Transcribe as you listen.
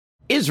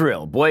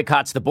Israel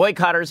boycotts the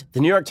boycotters,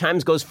 the New York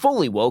Times goes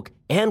fully woke,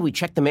 and we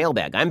check the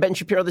mailbag. I'm Ben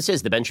Shapiro. This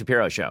is The Ben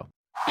Shapiro Show.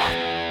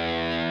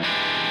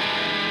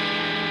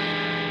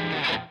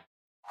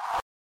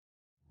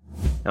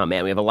 Oh,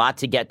 man, we have a lot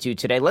to get to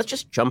today. Let's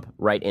just jump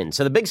right in.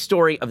 So the big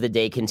story of the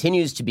day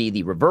continues to be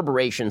the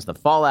reverberations, the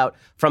fallout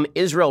from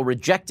Israel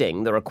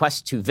rejecting the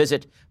request to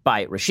visit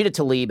by Rashida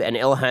Tlaib and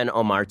Ilhan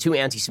Omar, two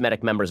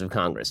anti-Semitic members of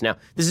Congress. Now,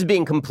 this is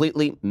being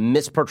completely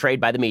misportrayed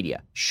by the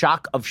media.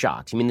 Shock of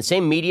shocks. I mean, the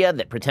same media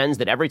that pretends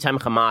that every time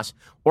Hamas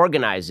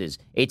organizes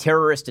a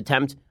terrorist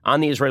attempt on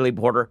the Israeli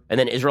border and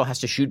then Israel has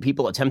to shoot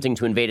people attempting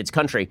to invade its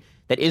country,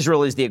 that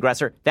Israel is the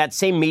aggressor, that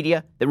same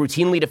media that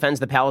routinely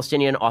defends the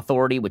Palestinian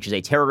Authority, which is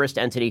a terrorist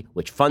entity,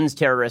 which funds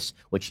terrorists,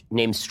 which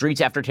names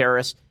streets after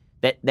terrorists,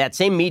 that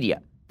same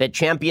media that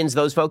champions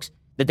those folks,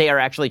 that they are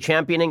actually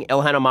championing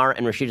Ilhan Omar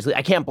and Rashida Tlaib.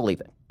 I can't believe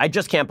it. I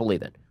just can't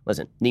believe it.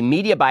 Listen, the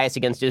media bias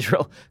against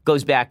Israel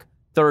goes back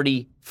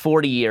 30,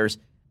 40 years.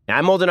 And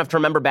I'm old enough to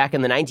remember back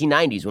in the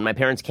 1990s when my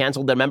parents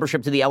canceled their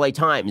membership to the LA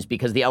Times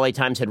because the LA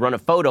Times had run a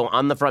photo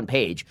on the front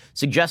page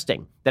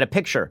suggesting that a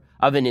picture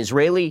of an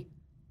Israeli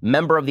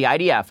member of the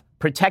IDF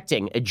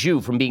protecting a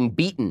Jew from being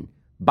beaten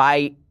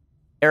by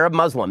Arab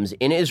Muslims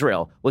in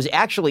Israel was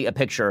actually a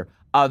picture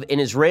of an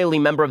Israeli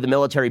member of the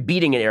military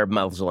beating an Arab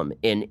Muslim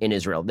in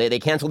Israel. They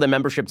canceled their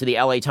membership to the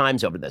LA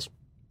Times over this.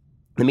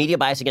 The media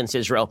bias against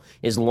Israel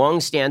is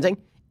longstanding,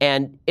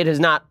 and it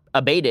has not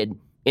abated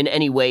in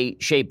any way,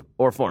 shape,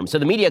 or form. So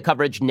the media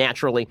coverage,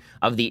 naturally,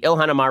 of the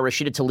Ilhan Omar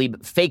Rashida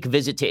Tlaib fake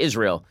visit to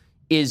Israel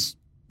is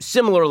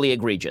similarly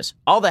egregious.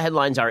 All the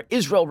headlines are,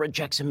 Israel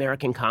rejects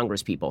American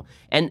congresspeople.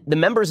 And the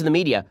members of the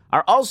media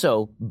are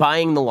also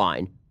buying the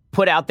line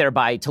put out there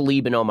by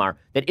Tlaib and Omar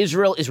that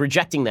Israel is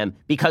rejecting them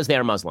because they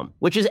are Muslim,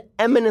 which is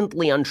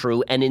eminently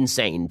untrue and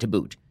insane to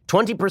boot.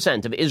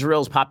 20% of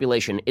Israel's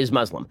population is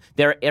Muslim.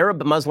 There are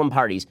Arab Muslim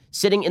parties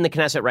sitting in the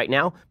Knesset right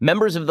now.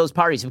 Members of those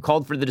parties have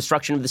called for the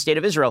destruction of the state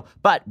of Israel,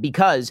 but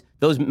because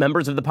those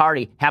members of the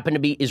party happen to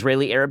be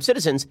Israeli Arab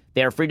citizens,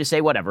 they are free to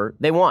say whatever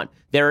they want.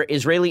 There are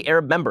Israeli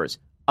Arab members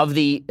of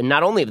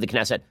not only of the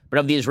Knesset, but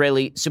of the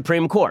Israeli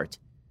Supreme Court.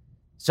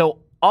 So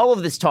all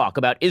of this talk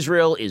about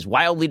Israel is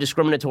wildly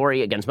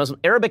discriminatory against Muslims.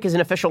 Arabic is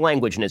an official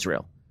language in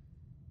Israel.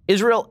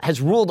 Israel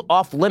has ruled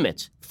off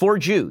limits for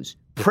Jews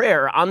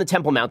prayer on the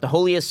Temple Mount, the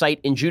holiest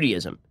site in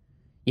Judaism.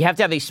 You have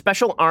to have a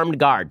special armed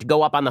guard to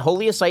go up on the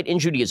holiest site in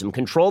Judaism,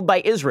 controlled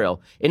by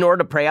Israel, in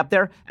order to pray up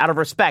there out of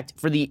respect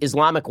for the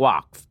Islamic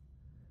Waqf.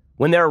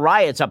 When there are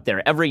riots up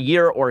there every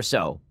year or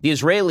so, the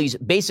Israelis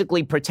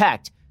basically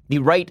protect the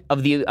right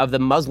of the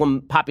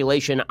Muslim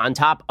population on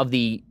top of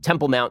the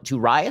Temple Mount to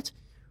riot.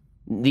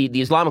 The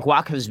Islamic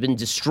Waqf has been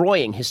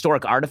destroying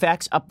historic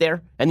artifacts up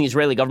there, and the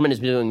Israeli government has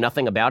been doing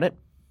nothing about it.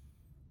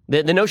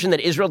 The notion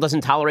that Israel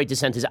doesn't tolerate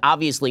dissent is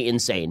obviously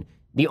insane.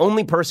 The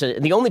only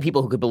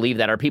people who could believe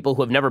that are people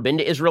who have never been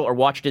to Israel or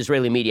watched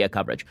Israeli media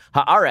coverage.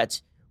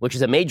 Haaretz, which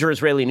is a major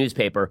Israeli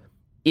newspaper,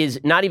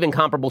 is not even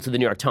comparable to the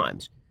New York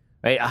Times.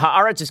 Right?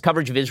 Haaretz's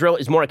coverage of Israel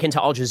is more akin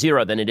to Al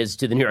Jazeera than it is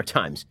to the New York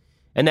Times.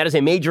 And that is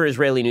a major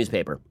Israeli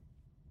newspaper.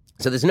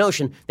 So this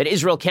notion that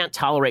Israel can't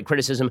tolerate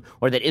criticism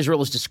or that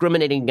Israel is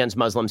discriminating against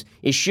Muslims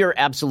is sheer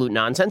absolute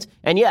nonsense.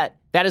 And yet,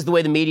 that is the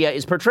way the media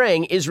is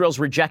portraying Israel's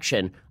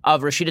rejection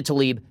of Rashida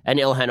Tlaib and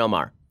Ilhan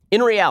Omar.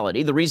 In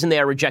reality, the reason they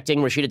are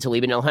rejecting Rashida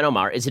Tlaib and Ilhan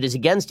Omar is it is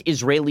against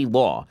Israeli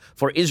law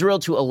for Israel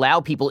to allow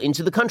people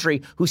into the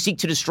country who seek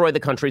to destroy the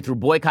country through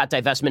boycott,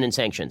 divestment, and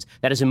sanctions.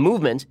 That is a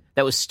movement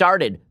that was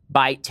started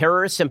by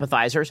terrorist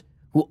sympathizers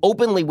who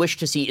openly wish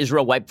to see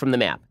Israel wiped from the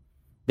map.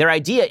 Their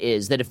idea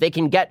is that if they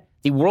can get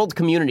the world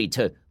community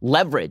to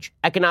leverage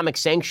economic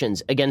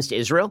sanctions against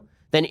Israel,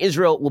 then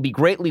Israel will be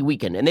greatly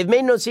weakened. And they've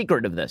made no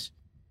secret of this.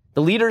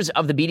 The leaders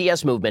of the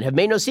BDS movement have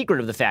made no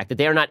secret of the fact that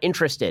they are not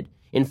interested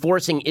in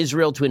forcing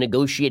Israel to a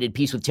negotiated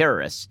peace with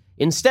terrorists.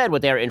 Instead,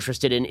 what they are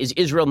interested in is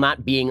Israel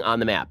not being on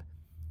the map.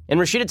 And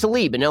Rashida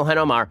Tlaib and Ilhan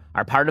Omar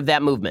are part of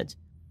that movement.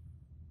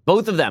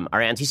 Both of them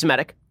are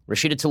anti-Semitic.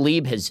 Rashida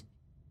Tlaib has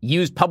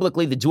used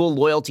publicly the dual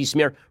loyalty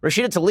smear.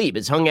 Rashida Tlaib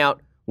has hung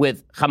out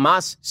with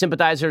Hamas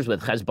sympathizers,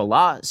 with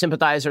Hezbollah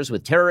sympathizers,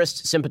 with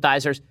terrorist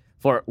sympathizers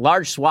for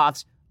large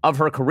swaths of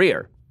her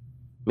career.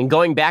 I mean,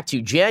 going back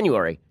to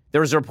January, there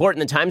was a report in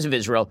the Times of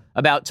Israel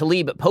about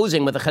Tlaib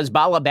posing with a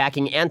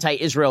Hezbollah-backing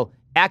anti-Israel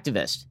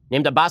activist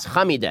named Abbas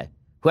Hamideh,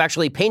 who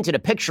actually painted a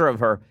picture of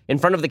her in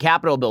front of the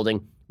Capitol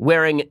building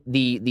wearing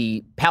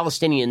the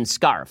Palestinian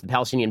scarf, the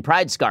Palestinian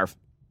pride scarf.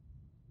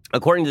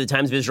 According to the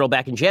Times of Israel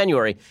back in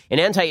January, an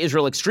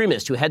anti-Israel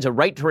extremist who heads a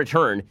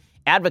right-to-return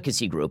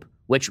advocacy group,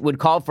 which would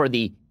call for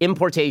the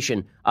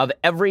importation of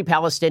every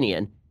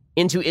Palestinian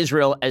into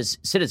Israel as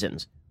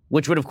citizens,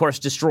 which would, of course,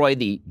 destroy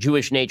the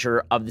Jewish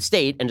nature of the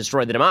state and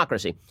destroy the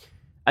democracy,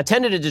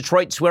 attended a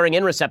Detroit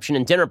swearing-in reception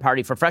and dinner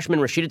party for freshman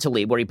Rashida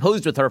Tlaib, where he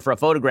posed with her for a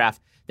photograph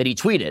that he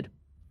tweeted.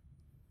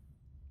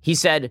 He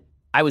said,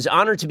 "I was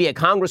honored to be at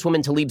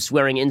Congresswoman Tlaib's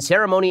swearing-in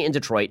ceremony in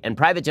Detroit and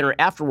private dinner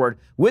afterward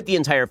with the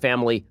entire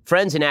family,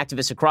 friends, and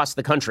activists across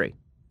the country."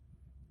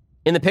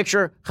 In the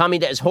picture,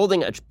 Hamida is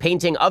holding a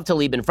painting of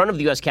Tlaib in front of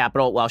the U.S.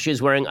 Capitol while she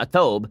is wearing a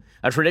thobe,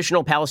 a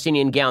traditional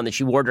Palestinian gown that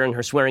she wore during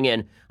her swearing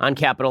in on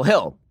Capitol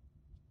Hill.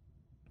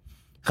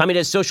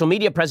 Hamida's social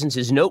media presence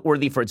is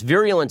noteworthy for its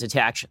virulent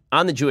attacks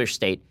on the Jewish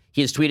state.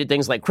 He has tweeted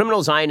things like,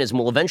 "Criminal Zionism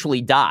will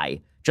eventually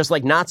die, just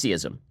like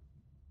Nazism.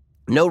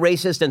 No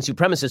racist and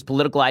supremacist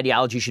political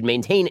ideology should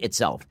maintain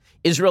itself.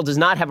 Israel does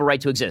not have a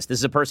right to exist." This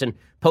is a person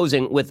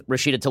posing with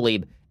Rashida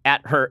Tlaib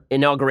at her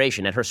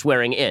inauguration, at her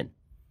swearing in.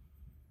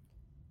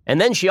 And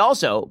then she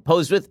also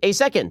posed with a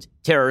second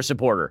terror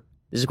supporter.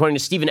 This is according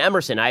to Stephen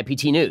Emerson,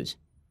 IPT News.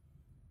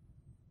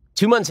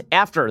 2 months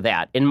after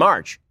that, in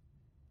March,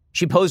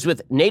 she posed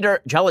with Nader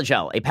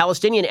Jalajel, a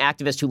Palestinian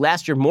activist who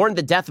last year mourned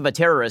the death of a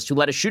terrorist who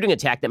led a shooting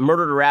attack that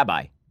murdered a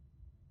rabbi.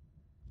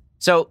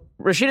 So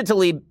Rashida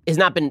Tlaib has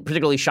not been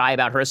particularly shy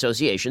about her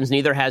associations,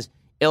 neither has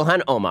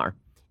Ilhan Omar.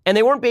 And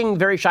they weren't being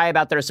very shy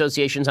about their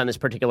associations on this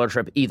particular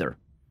trip either.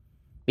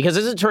 Because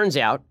as it turns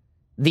out,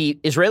 the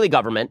Israeli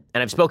government,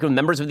 and I've spoken with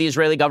members of the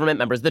Israeli government,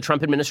 members of the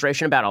Trump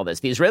administration about all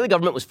this, the Israeli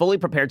government was fully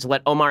prepared to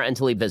let Omar and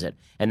Tlaib visit.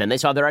 And then they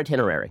saw their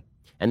itinerary.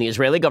 And the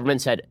Israeli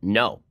government said,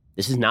 no,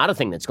 this is not a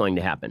thing that's going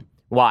to happen.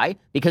 Why?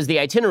 Because the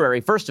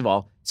itinerary, first of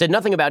all, said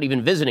nothing about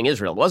even visiting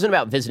Israel. It wasn't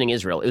about visiting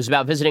Israel. It was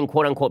about visiting,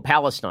 quote unquote,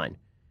 Palestine.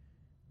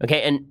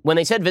 Okay, and when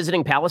they said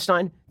visiting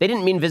Palestine, they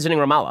didn't mean visiting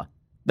Ramallah.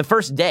 The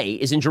first day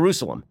is in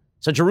Jerusalem.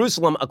 So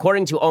Jerusalem,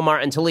 according to Omar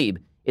and Tlaib,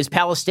 is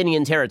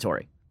Palestinian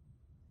territory.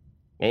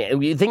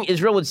 You think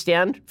Israel would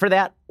stand for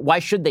that? Why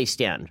should they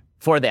stand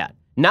for that?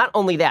 Not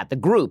only that, the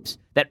groups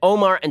that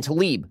Omar and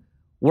Tlaib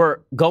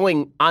were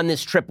going on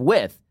this trip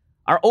with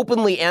are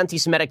openly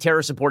anti-Semitic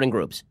terror-supporting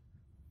groups.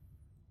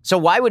 So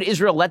why would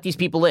Israel let these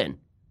people in?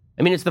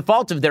 I mean, it's the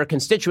fault of their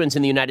constituents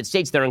in the United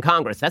States. They're in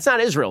Congress. That's not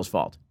Israel's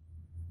fault.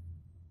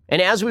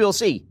 And as we will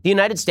see, the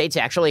United States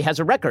actually has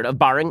a record of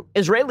barring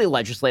Israeli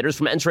legislators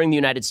from entering the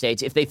United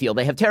States if they feel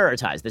they have terror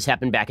ties. This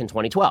happened back in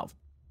 2012.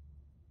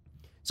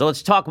 So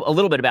let's talk a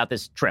little bit about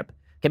this trip,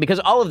 okay?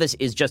 Because all of this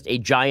is just a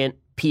giant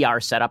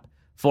PR setup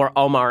for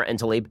Omar and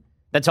Tlaib.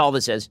 That's all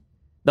this is.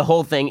 The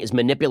whole thing is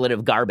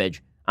manipulative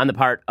garbage on the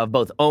part of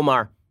both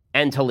Omar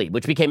and Tlaib,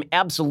 which became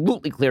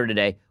absolutely clear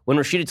today when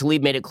Rashida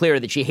Tlaib made it clear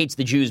that she hates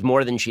the Jews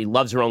more than she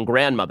loves her own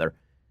grandmother.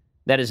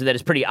 That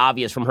is pretty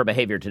obvious from her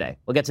behavior today.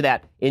 We'll get to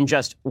that in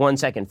just 1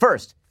 second.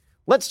 First,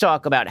 let's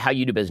talk about how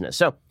you do business.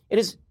 So it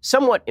is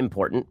somewhat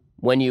important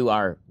when you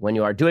are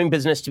doing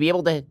business to be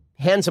able to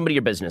hand somebody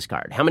your business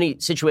card. How many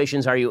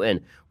situations are you in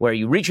where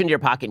you reach into your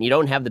pocket and you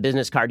don't have the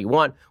business card you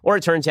want, or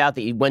it turns out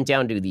that you went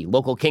down to the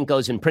local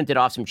Kinko's and printed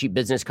off some cheap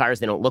business cards.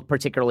 They don't look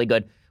particularly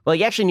good. Well,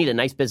 you actually need a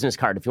nice business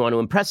card if you want to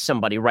impress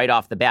somebody right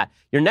off the bat.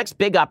 Your next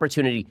big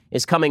opportunity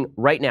is coming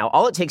right now.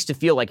 All it takes to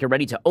feel like you're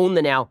ready to own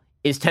the now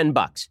is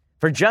 $10.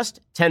 For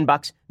just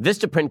 $10,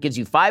 Vistaprint gives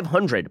you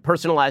 500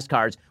 personalized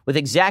cards with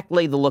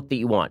exactly the look that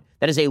you want.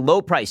 That is a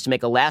low price to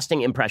make a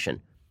lasting impression.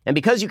 And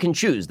because you can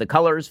choose the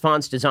colors,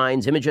 fonts,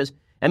 designs, images,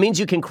 that means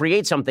you can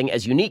create something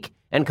as unique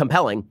and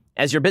compelling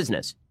as your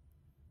business.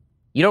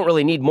 You don't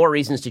really need more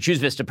reasons to choose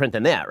Vistaprint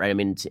than that, right? I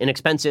mean, it's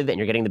inexpensive and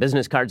you're getting the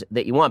business cards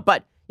that you want,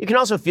 but you can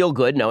also feel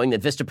good knowing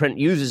that Vistaprint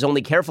uses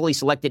only carefully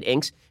selected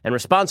inks and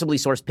responsibly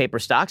sourced paper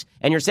stocks,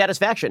 and your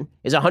satisfaction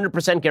is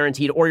 100%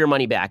 guaranteed or your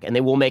money back, and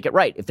they will make it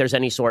right if there's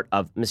any sort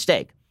of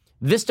mistake.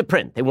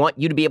 Vistaprint, they want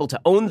you to be able to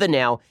own the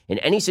now in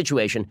any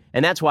situation,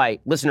 and that's why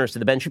listeners to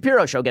The Ben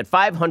Shapiro Show get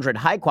 500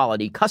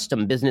 high-quality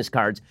custom business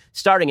cards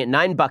starting at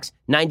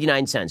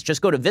 $9.99.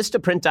 Just go to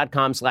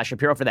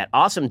Vistaprint.com/Shapiro for that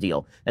awesome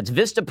deal. That's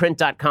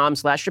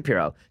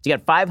Vistaprint.com/Shapiro to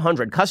get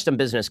 500 custom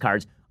business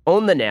cards.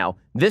 Own the now,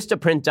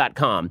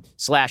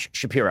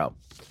 Vistaprint.com/Shapiro.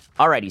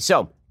 Alrighty,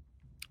 so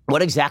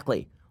what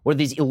exactly were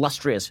these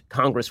illustrious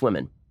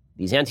congresswomen,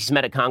 these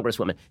anti-Semitic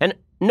congresswomen? And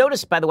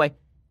notice, by the way,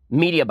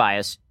 media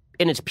bias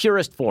in its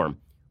purest form.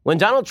 When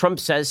Donald Trump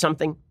says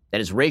something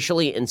that is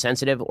racially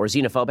insensitive or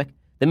xenophobic,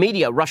 the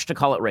media rush to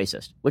call it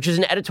racist, which is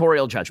an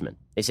editorial judgment.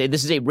 They say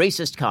this is a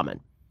racist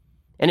comment.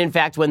 And in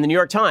fact, when the New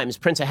York Times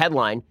prints a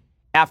headline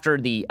after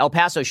the El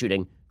Paso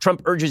shooting,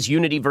 Trump urges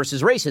unity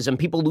versus racism,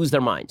 people lose their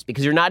minds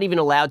because you're not even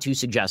allowed to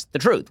suggest the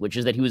truth, which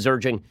is that he was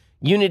urging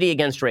unity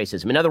against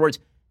racism. In other words,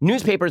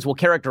 newspapers will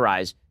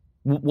characterize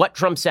what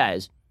Trump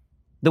says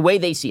the way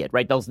they see it,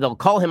 right? They'll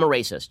call him a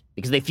racist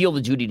because they feel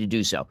the duty to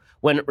do so.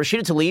 When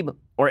Rashida Tlaib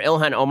or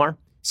Ilhan Omar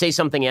say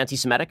something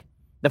anti-Semitic,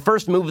 the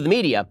first move of the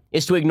media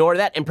is to ignore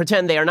that and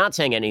pretend they are not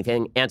saying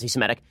anything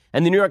anti-Semitic.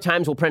 And the New York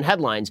Times will print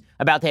headlines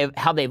about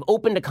how they've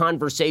opened a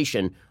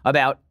conversation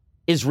about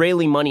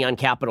Israeli money on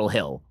Capitol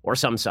Hill or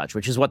some such,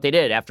 which is what they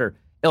did after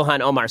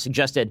Ilhan Omar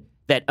suggested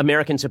that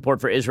American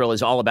support for Israel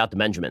is all about the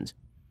Benjamins.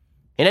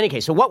 In any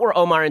case, so what were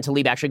Omar and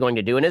Tlaib actually going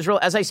to do in Israel?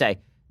 As I say,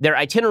 their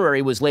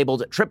itinerary was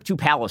labeled Trip to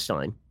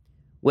Palestine,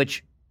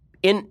 which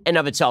in and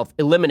of itself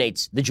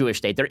eliminates the Jewish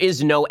state. There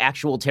is no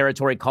actual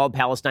territory called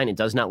Palestine. It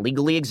does not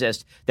legally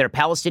exist. They're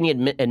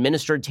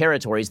Palestinian-administered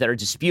territories that are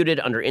disputed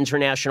under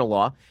international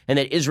law and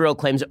that Israel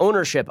claims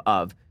ownership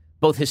of,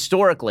 both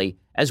historically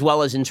as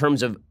well as in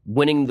terms of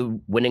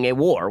winning a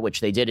war, which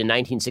they did in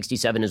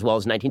 1967 as well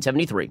as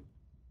 1973.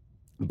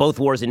 Both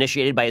wars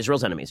initiated by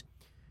Israel's enemies.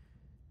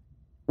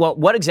 Well,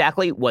 what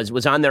exactly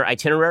was on their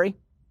itinerary?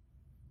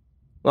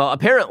 Well,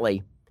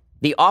 apparently,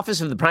 the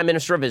Office of the Prime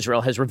Minister of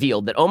Israel has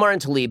revealed that Omar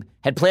and Tlaib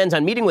had planned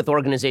on meeting with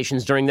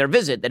organizations during their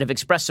visit that have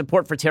expressed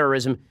support for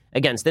terrorism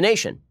against the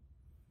nation.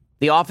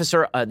 The Office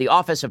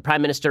of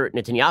Prime Minister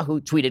Netanyahu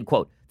tweeted,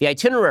 quote, "The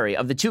itinerary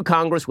of the two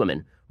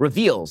congresswomen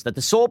reveals that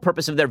the sole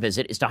purpose of their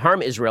visit is to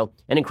harm Israel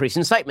and increase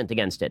incitement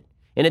against it.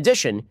 In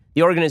addition,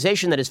 the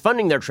organization that is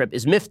funding their trip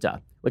is Mifta,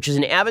 which is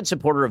an avid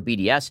supporter of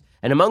BDS,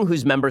 and among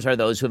whose members are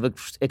those who have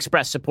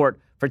expressed support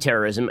for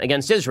terrorism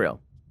against Israel."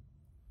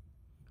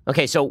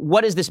 Okay, so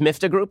what is this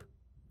Mifta group?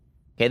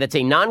 Okay, that's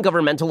a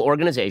non-governmental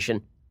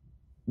organization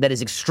that is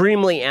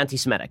extremely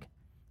anti-Semitic.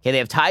 Okay, they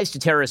have ties to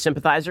terrorist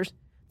sympathizers.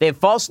 They have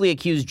falsely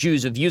accused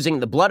Jews of using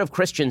the blood of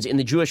Christians in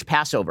the Jewish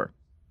Passover.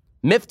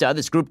 Mifta,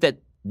 this group that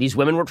these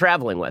women were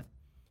traveling with,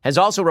 has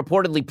also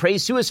reportedly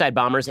praised suicide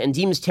bombers and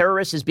deems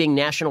terrorists as being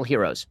national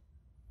heroes.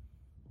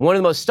 One of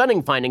the most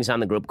stunning findings on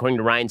the group, according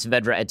to Ryan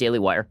Saavedra at Daily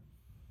Wire,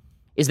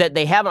 is that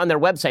they have on their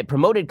website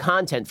promoted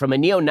content from a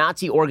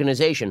neo-Nazi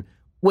organization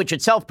which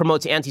itself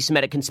promotes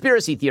anti-Semitic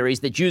conspiracy theories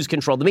that Jews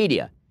control the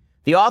media.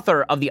 The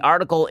author of the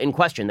article in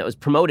question that was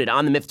promoted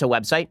on the Mifta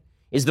website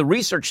is the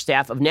research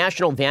staff of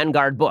National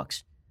Vanguard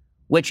Books,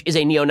 which is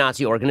a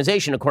neo-Nazi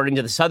organization, according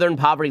to the Southern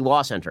Poverty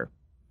Law Center.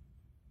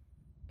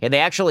 Okay, they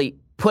actually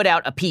put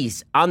out a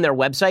piece on their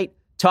website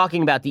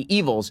talking about the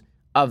evils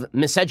of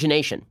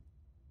miscegenation.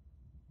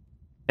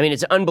 I mean,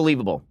 it's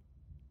unbelievable.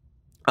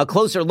 A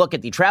closer look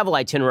at the travel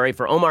itinerary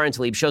for Omar and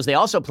Tlaib shows they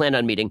also planned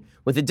on meeting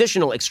with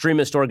additional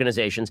extremist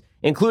organizations,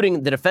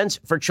 including the Defense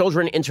for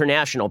Children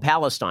International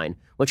Palestine,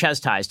 which has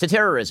ties to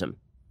terrorism.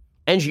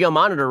 NGO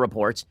Monitor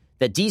reports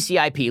that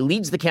DCIP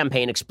leads the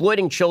campaign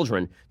exploiting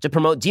children to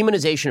promote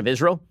demonization of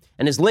Israel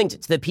and is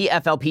linked to the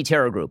PFLP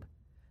terror group.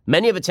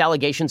 Many of its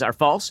allegations are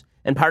false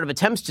and part of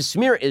attempts to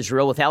smear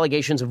Israel with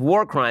allegations of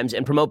war crimes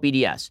and promote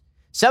BDS.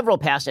 Several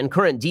past and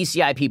current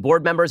DCIP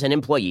board members and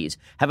employees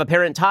have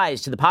apparent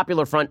ties to the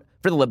Popular Front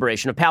for the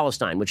Liberation of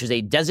Palestine, which is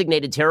a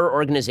designated terror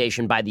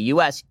organization by the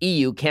U.S.,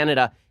 EU,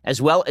 Canada,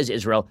 as well as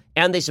Israel,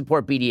 and they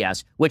support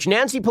BDS, which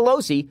Nancy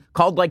Pelosi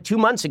called like 2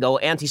 months ago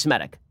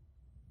anti-Semitic.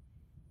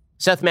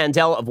 Seth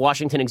Mandel of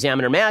Washington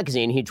Examiner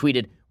magazine, he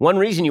tweeted, "One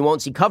reason you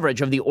won't see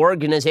coverage of the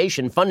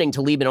organization funding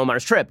Tlaib and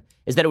Omar's trip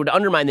is that it would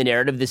undermine the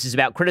narrative this is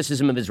about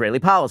criticism of Israeli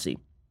policy.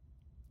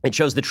 It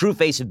shows the true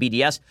face of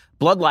BDS,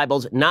 blood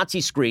libels, Nazi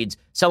screeds,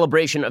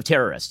 celebration of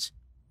terrorists."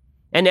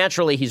 And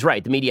naturally, he's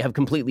right. The media have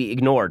completely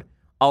ignored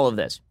all of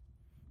this.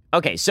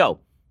 Okay, so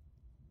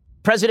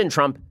President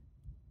Trump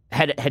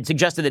had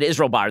suggested that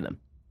Israel bar them.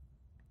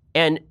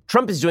 And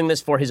Trump is doing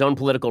this for his own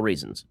political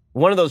reasons.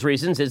 One of those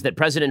reasons is that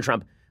President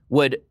Trump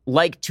would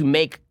like to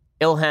make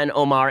Ilhan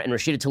Omar and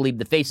Rashida Tlaib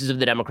the faces of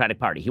the Democratic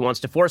Party. He wants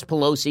to force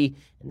Pelosi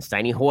and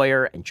Steny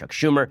Hoyer and Chuck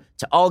Schumer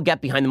to all get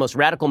behind the most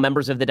radical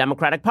members of the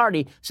Democratic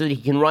Party so that he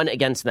can run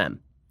against them.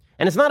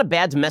 And it's not a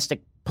bad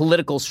domestic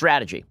political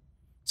strategy.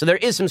 So there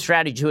is some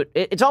strategy to it.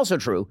 It's also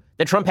true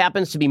that Trump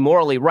happens to be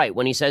morally right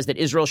when he says that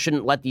Israel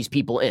shouldn't let these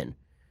people in.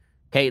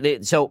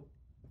 Okay, so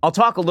I'll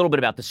talk a little bit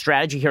about the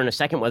strategy here in a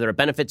second, whether it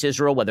benefits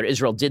Israel, whether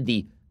Israel did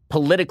the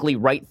politically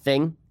right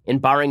thing in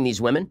barring these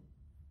women.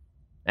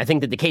 I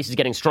think that the case is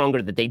getting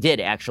stronger that they did,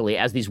 actually,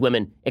 as these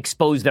women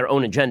expose their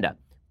own agenda.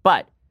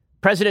 But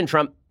President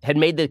Trump had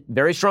made the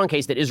very strong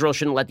case that Israel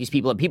shouldn't let these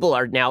people in. People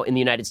are now in the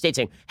United States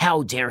saying,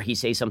 how dare he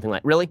say something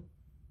like, really?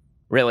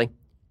 Really?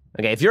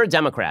 Okay, if you're a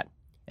Democrat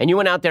and you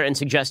went out there and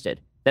suggested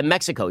that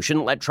Mexico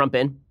shouldn't let Trump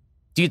in,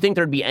 do you think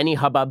there'd be any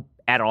hubbub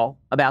at all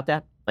about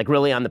that? Like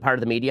really on the part of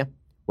the media?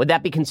 Would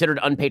that be considered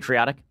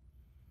unpatriotic?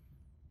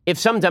 If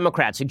some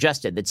Democrat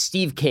suggested that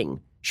Steve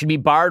King should be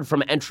barred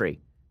from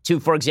entry to,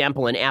 for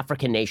example, an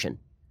African nation,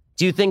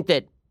 do you think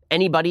that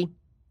anybody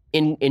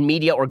in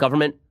media or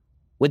government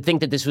would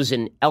think that this was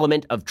an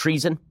element of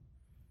treason?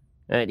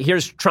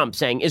 Here's Trump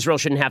saying Israel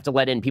shouldn't have to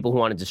let in people who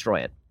want to destroy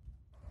it.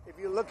 If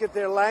you look at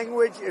their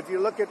language, if you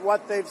look at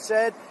what they've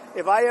said,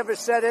 if I ever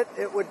said it,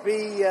 it would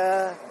be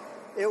a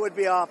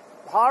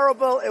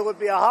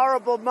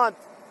horrible month,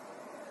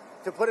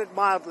 to put it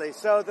mildly.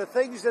 So the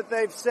things that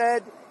they've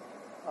said,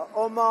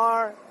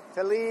 Omar,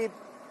 Tlaib,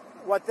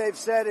 what they've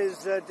said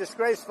is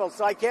disgraceful.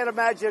 So I can't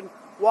imagine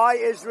why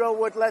Israel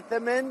would let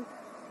them in.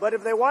 But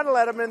if they want to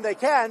let them in, they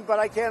can. But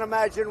I can't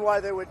imagine why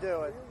they would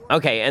do it.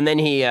 Okay, and then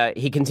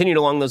he continued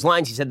along those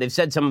lines. He said they've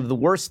said some of the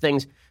worst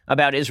things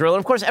about Israel. And,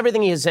 of course,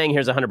 everything he is saying here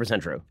is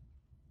 100% true.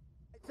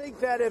 I think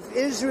that if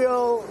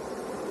Israel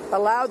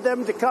allowed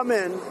them to come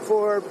in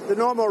for the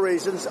normal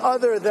reasons,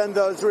 other than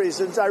those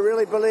reasons, I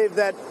really believe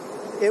that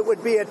it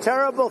would be a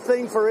terrible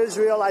thing for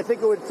Israel. I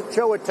think it would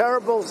show a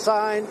terrible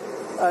sign.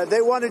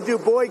 They want to do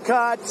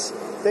boycotts.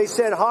 They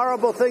said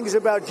horrible things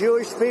about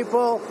Jewish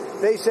people.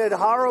 They said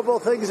horrible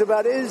things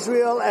about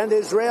Israel and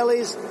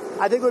Israelis.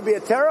 I think it would be a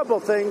terrible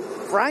thing,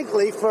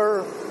 frankly,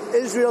 for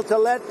Israel to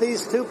let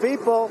these two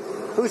people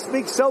who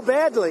speak so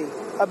badly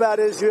about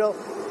Israel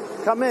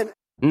come in.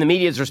 And the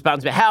media's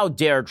response, how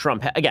dare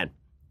Trump? Again,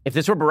 if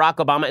this were Barack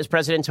Obama as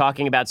president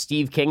talking about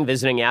Steve King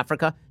visiting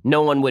Africa,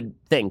 no one would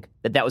think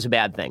that that was a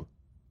bad thing.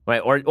 Right?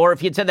 Or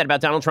if he had said that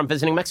about Donald Trump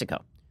visiting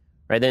Mexico.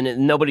 right?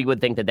 Then nobody would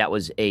think that that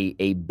was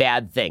a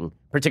bad thing,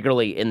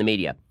 particularly in the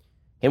media.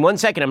 In 1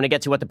 second, I'm going to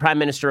get to what the Prime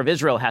Minister of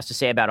Israel has to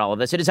say about all of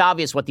this. It is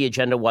obvious what the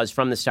agenda was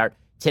from the start.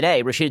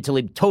 Today, Rashida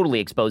Tlaib totally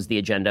exposed the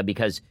agenda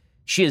because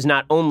she is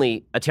not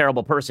only a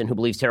terrible person who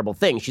believes terrible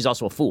things, she's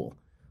also a fool.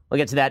 We'll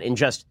get to that in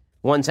just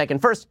 1 second.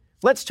 First,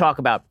 let's talk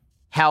about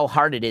how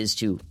hard it is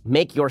to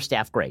make your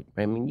staff great.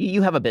 I mean,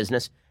 you have a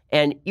business,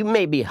 and you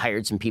maybe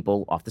hired some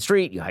people off the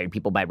street, you hired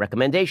people by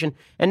recommendation,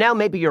 and now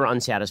maybe you're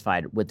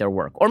unsatisfied with their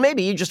work. Or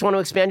maybe you just want to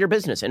expand your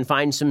business and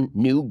find some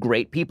new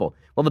great people.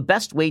 Well, the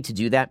best way to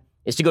do that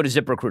is to go to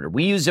ZipRecruiter.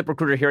 We use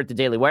ZipRecruiter here at the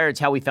Daily Wire. It's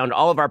how we found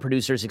all of our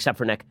producers except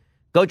for Nick.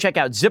 Go check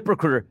out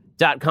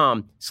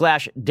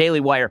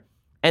ZipRecruiter.com/dailywire.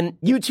 And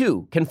you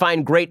too can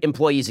find great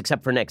employees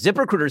except for Nick.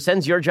 ZipRecruiter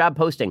sends your job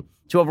posting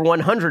to over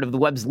 100 of the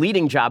web's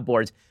leading job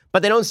boards,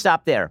 but they don't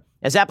stop there.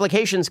 As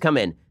applications come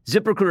in,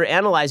 ZipRecruiter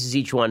analyzes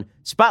each one,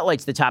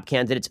 spotlights the top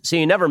candidates, so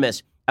you never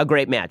miss a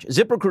great match.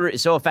 ZipRecruiter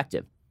is so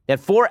effective that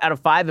 4 out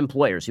of 5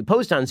 employers who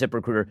post on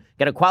ZipRecruiter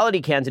get a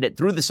quality candidate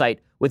through the site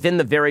within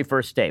the very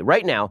first day.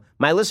 Right now,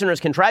 my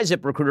listeners can try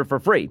ZipRecruiter for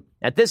free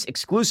at this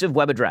exclusive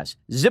web address,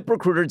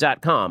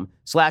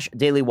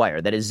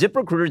 ZipRecruiter.com/dailywire. That is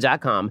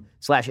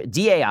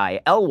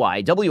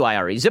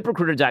ZipRecruiter.com/DAILYWIRE,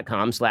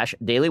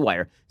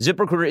 ZipRecruiter.com/dailywire.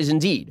 ZipRecruiter is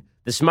indeed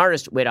the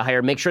smartest way to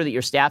hire. Make sure that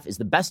your staff is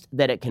the best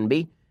that it can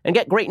be and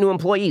get great new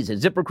employees at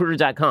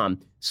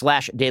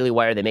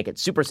ZipRecruiter.com/dailywire. They make it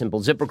super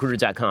simple,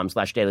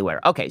 ZipRecruiter.com/dailywire.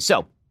 Okay,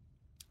 so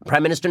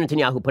Prime Minister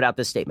Netanyahu put out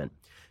this statement.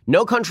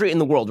 No country in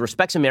the world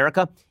respects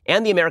America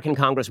and the American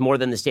Congress more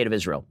than the state of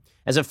Israel.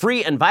 As a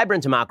free and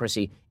vibrant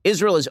democracy,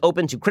 Israel is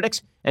open to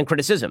critics and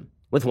criticism,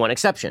 with one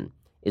exception.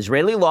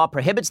 Israeli law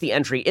prohibits the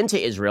entry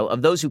into Israel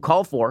of those who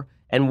call for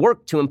and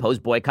work to impose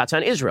boycotts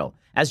on Israel,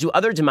 as do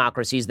other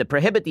democracies that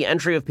prohibit the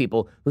entry of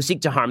people who seek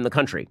to harm the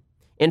country.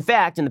 In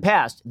fact, in the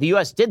past, the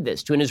U.S. did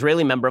this to an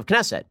Israeli member of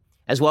Knesset,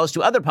 as well as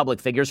to other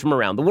public figures from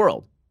around the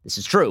world. This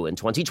is true. In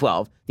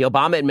 2012, the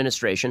Obama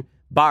administration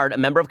barred a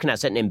member of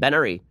Knesset named Ben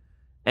Ari,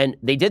 and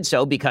they did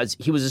so because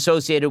he was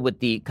associated with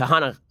the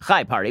Kahana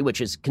Chai Party,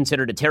 which is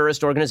considered a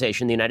terrorist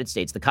organization in the United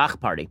States, the Kach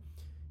Party.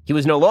 He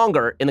was no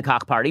longer in the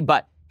Kach Party,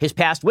 but his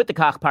past with the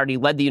Kach Party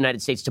led the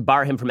United States to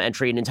bar him from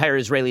entry. An entire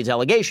Israeli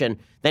delegation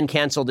then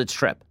canceled its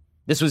trip.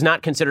 This was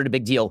not considered a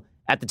big deal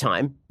at the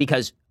time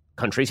because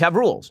countries have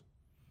rules.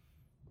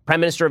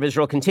 Prime Minister of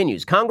Israel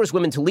continues,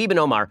 Congresswomen Tlaib and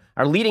Omar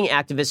are leading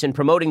activists in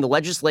promoting the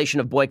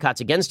legislation of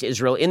boycotts against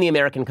Israel in the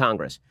American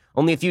Congress.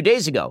 Only a few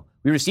days ago,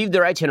 we received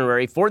their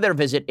itinerary for their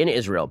visit in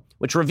Israel,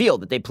 which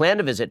revealed that they plan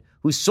a visit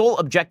whose sole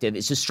objective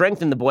is to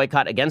strengthen the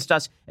boycott against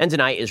us and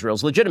deny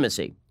Israel's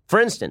legitimacy.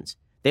 For instance,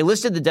 they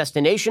listed the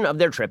destination of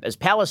their trip as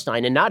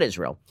Palestine and not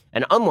Israel,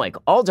 and unlike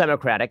all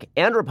Democratic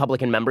and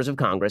Republican members of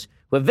Congress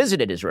who have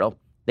visited Israel,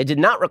 they did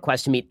not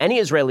request to meet any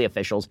Israeli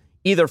officials,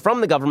 either from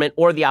the government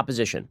or the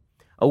opposition.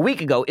 A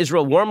week ago,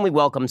 Israel warmly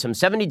welcomed some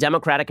 70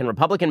 Democratic and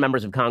Republican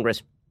members of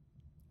Congress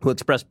who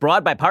expressed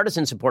broad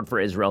bipartisan support for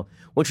Israel,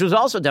 which was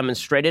also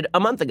demonstrated a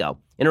month ago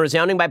in a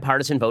resounding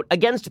bipartisan vote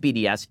against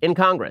BDS in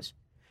Congress.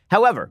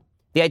 However,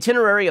 the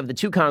itinerary of the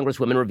two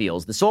Congresswomen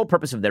reveals the sole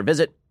purpose of their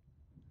visit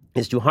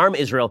is to harm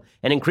Israel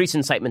and increase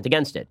incitement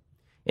against it.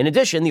 In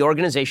addition, the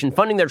organization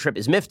funding their trip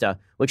is MIFTA,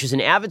 which is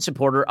an avid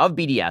supporter of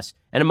BDS,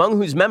 and among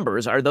whose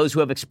members are those who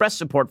have expressed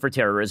support for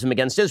terrorism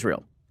against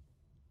Israel.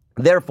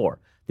 Therefore,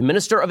 the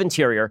Minister of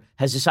Interior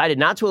has decided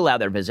not to allow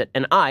their visit,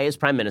 and I, as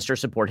Prime Minister,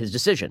 support his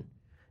decision.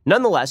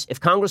 Nonetheless, if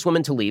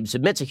Congresswoman Tlaib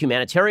submits a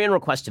humanitarian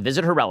request to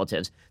visit her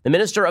relatives, the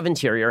Minister of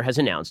Interior has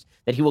announced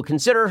that he will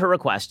consider her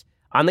request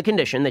on the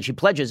condition that she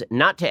pledges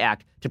not to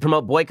act to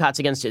promote boycotts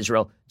against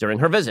Israel during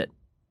her visit.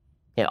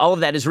 Yeah, all of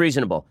that is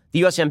reasonable. The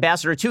U.S.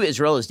 ambassador to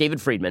Israel is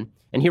David Friedman,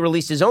 and he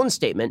released his own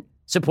statement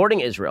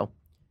supporting Israel.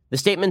 The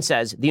statement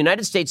says, the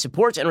United States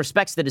supports and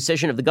respects the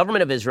decision of the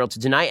government of Israel to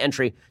deny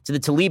entry to the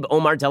Tlaib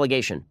Omar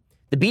delegation.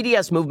 The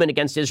BDS movement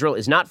against Israel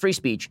is not free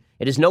speech.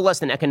 It is no less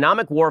than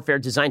economic warfare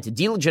designed to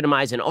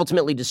delegitimize and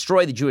ultimately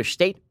destroy the Jewish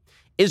state.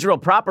 Israel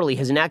properly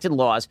has enacted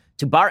laws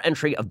to bar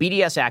entry of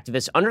BDS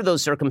activists under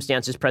those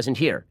circumstances present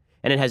here,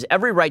 and it has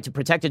every right to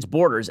protect its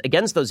borders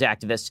against those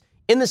activists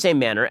in the same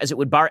manner as it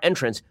would bar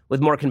entrance with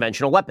more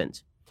conventional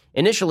weapons.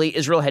 Initially,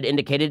 Israel had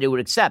indicated it would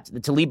accept the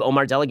Tlaib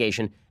Omar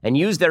delegation and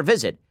use their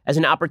visit as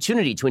an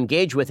opportunity to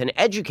engage with and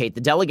educate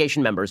the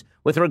delegation members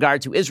with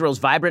regard to Israel's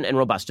vibrant and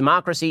robust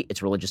democracy,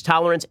 its religious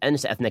tolerance, and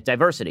its ethnic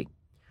diversity.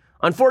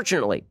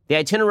 Unfortunately, the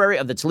itinerary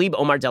of the Tlaib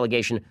Omar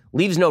delegation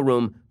leaves no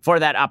room for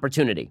that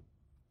opportunity.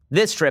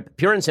 This trip,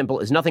 pure and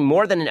simple, is nothing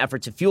more than an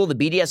effort to fuel the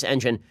BDS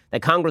engine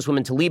that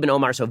Congresswomen Tlaib and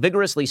Omar so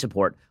vigorously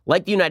support.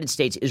 Like the United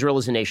States, Israel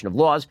is a nation of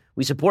laws.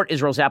 We support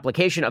Israel's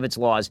application of its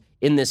laws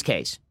in this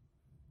case.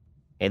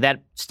 Okay,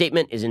 that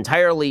statement is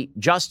entirely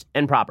just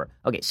and proper.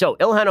 Okay, so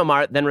Ilhan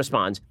Omar then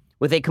responds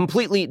with a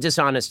completely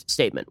dishonest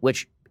statement,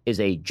 which is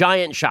a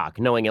giant shock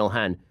knowing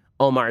Ilhan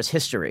Omar's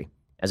history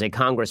as a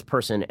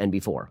congressperson and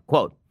before.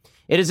 Quote,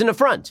 it is an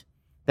affront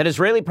that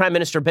Israeli Prime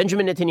Minister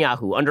Benjamin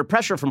Netanyahu, under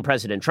pressure from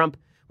President Trump,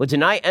 would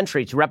deny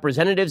entry to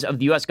representatives of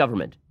the U.S.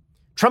 government.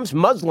 Trump's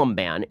Muslim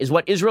ban is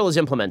what Israel is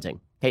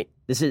implementing. Okay,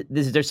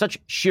 there's such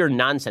sheer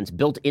nonsense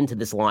built into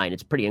this line.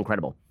 It's pretty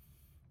incredible.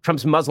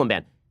 Trump's Muslim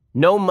ban.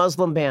 No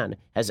Muslim ban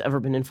has ever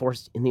been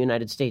enforced in the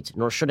United States,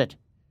 nor should it.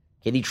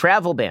 Okay, the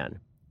travel ban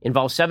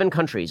involves 7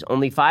 countries,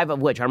 only 5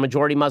 of which are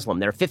majority Muslim.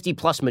 There are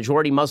 50-plus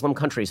majority Muslim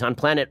countries on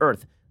planet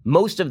Earth.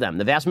 Most of them,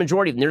 the vast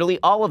majority, nearly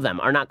all of them,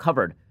 are not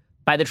covered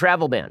by the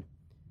travel ban.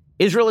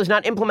 Israel is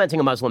not implementing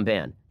a Muslim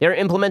ban. They're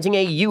implementing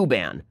a U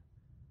ban.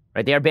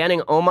 Right? They are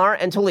banning Omar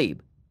and Tlaib,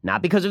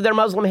 not because of their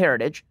Muslim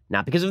heritage,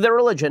 not because of their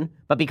religion,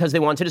 but because they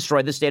want to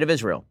destroy the state of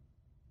Israel.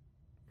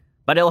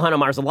 But Ilhan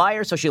Omar's a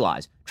liar, so she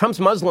lies. Trump's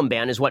Muslim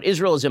ban is what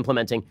Israel is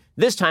implementing,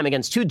 this time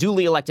against 2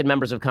 duly elected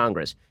members of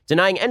Congress.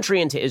 Denying entry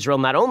into Israel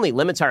not only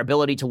limits our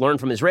ability to learn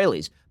from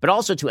Israelis, but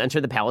also to enter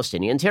the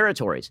Palestinian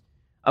territories.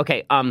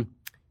 Okay,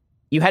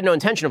 you had no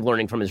intention of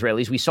learning from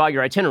Israelis. We saw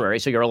your itinerary,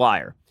 so you're a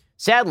liar.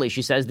 Sadly,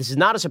 she says, this is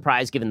not a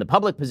surprise given the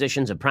public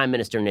positions of Prime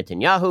Minister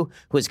Netanyahu,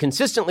 who has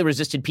consistently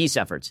resisted peace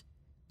efforts.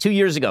 2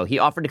 years ago, he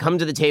offered to come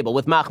to the table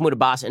with Mahmoud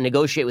Abbas and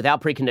negotiate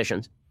without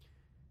preconditions.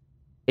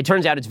 It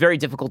turns out it's very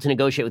difficult to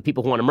negotiate with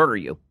people who want to murder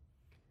you.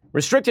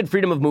 Restricted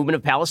freedom of movement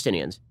of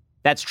Palestinians.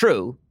 That's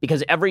true,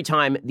 because every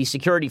time the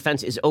security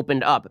fence is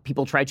opened up,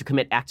 people try to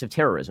commit acts of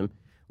terrorism.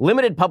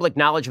 Limited public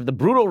knowledge of the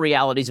brutal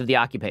realities of the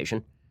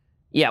occupation.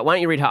 Yeah, why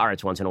don't you read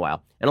Haaretz once in a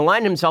while? And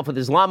aligned himself with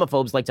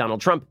Islamophobes like Donald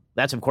Trump.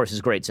 That's, of course,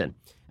 his great sin.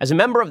 As a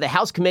member of the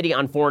House Committee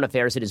on Foreign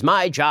Affairs, it is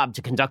my job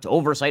to conduct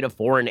oversight of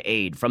foreign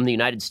aid from the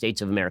United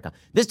States of America.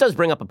 This does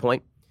bring up a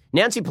point.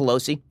 Nancy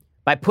Pelosi,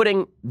 by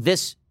putting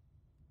this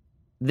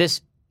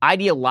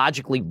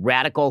ideologically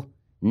radical,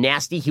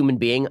 nasty human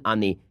being on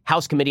the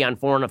House Committee on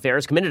Foreign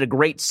Affairs, committed a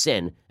great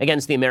sin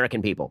against the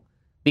American people.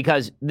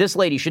 Because this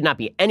lady should not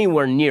be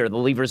anywhere near the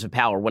levers of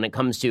power when it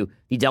comes to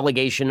the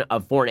delegation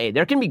of foreign aid.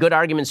 There can be good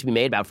arguments to be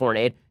made about foreign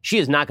aid. She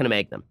is not going to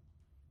make them.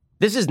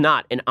 This is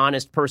not an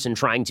honest person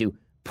trying to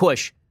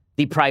push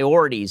the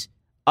priorities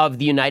of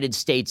the United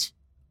States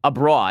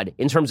abroad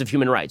in terms of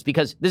human rights.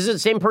 Because this is the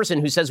same person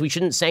who says we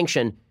shouldn't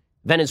sanction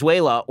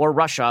Venezuela or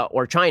Russia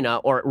or China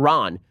or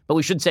Iran, but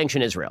we should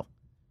sanction Israel.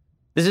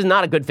 This is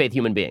not a good faith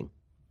human being.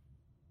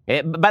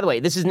 By the way,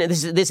 this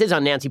is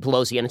on Nancy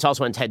Pelosi, and it's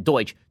also on Ted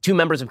Deutsch, 2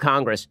 members of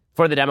Congress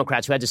for the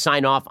Democrats who had to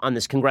sign off on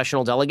this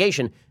congressional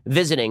delegation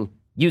visiting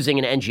using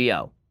an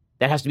NGO.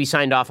 That has to be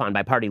signed off on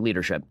by party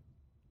leadership.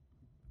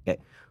 Okay.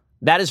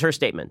 That is her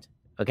statement.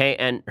 Okay.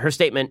 And her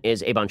statement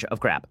is a bunch of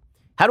crap.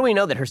 How do we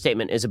know that her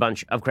statement is a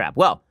bunch of crap?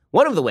 Well,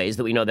 one of the ways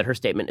that we know that her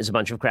statement is a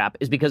bunch of crap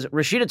is because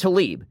Rashida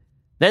Tlaib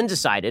then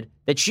decided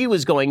that she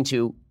was going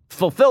to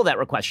fulfill that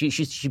request.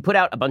 She put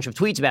out a bunch of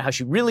tweets about how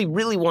she really,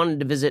 really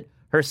wanted to visit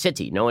her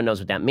city. No one knows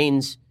what that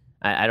means.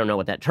 I don't know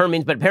what that term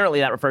means, but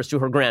apparently that refers to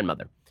her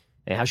grandmother.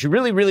 And how she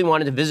really, really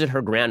wanted to visit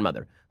her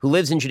grandmother, who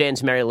lives in Judea and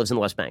Samaria, lives in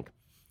the West Bank.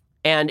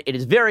 And it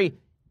is very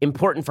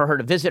important for her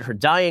to visit her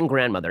dying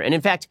grandmother. And in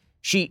fact,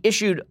 she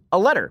issued a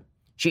letter.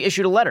 She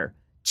issued a letter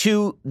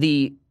to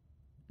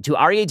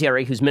Aryeh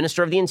Deri, who's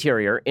Minister of the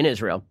Interior in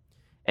Israel.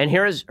 And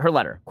here is her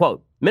letter.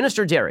 Quote,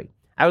 Minister Deri,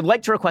 I would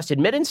like to request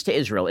admittance to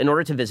Israel in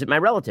order to visit my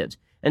relatives,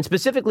 and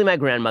specifically my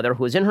grandmother,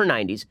 who is in her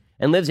 90s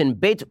and lives in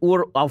Beit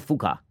Ur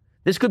al-Fuka.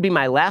 This could be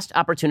my last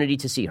opportunity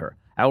to see her.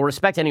 I will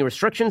respect any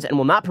restrictions and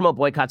will not promote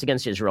boycotts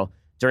against Israel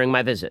during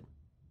my visit.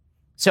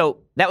 So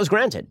that was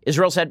granted.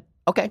 Israel said,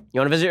 okay, you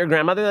want to visit your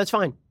grandmother? That's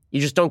fine. You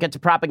just don't get to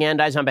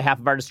propagandize on behalf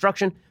of our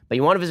destruction, but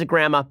you want to visit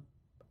grandma,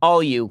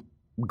 all you,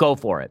 go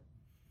for it.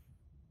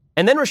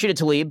 And then Rashida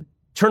Tlaib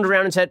turned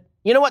around and said,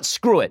 you know what?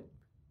 Screw it.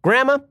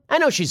 Grandma, I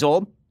know she's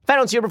old. If I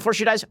don't see her before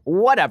she dies,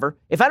 whatever.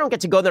 If I don't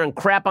get to go there and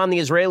crap on the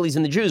Israelis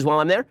and the Jews while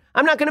I'm there,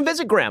 I'm not going to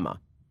visit grandma.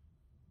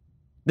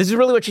 This is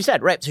really what she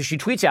said, right? So she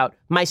tweets out,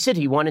 my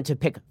city wanted to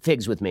pick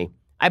figs with me.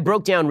 I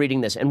broke down reading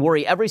this and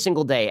worry every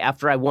single day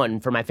after I won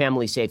for my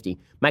family's safety.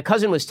 My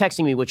cousin was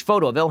texting me which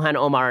photo of Ilhan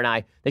Omar and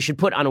I they should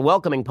put on a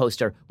welcoming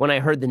poster when I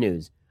heard the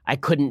news. I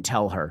couldn't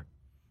tell her.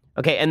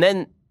 Okay, and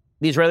then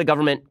the Israeli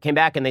government came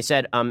back and they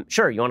said,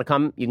 sure, you want to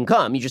come? You can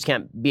come. You just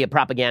can't be a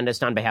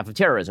propagandist on behalf of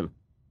terrorism.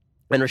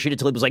 And Rashida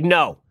Tlaib was like,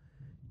 no,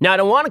 I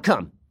don't want to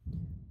come.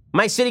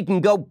 My city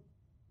can go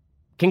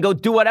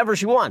do whatever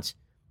she wants.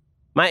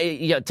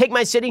 Take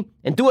my city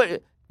and do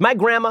it. My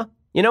grandma,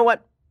 you know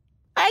what?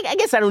 I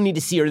guess I don't need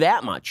to see her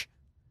that much.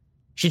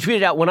 She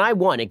tweeted out, when I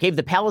won, it gave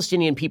the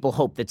Palestinian people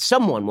hope that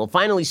someone will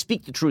finally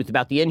speak the truth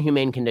about the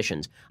inhumane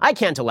conditions. I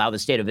can't allow the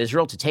state of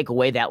Israel to take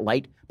away that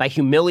light by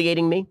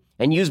humiliating me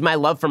and use my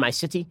love for my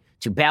city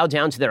to bow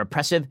down to their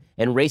oppressive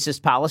and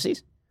racist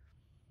policies.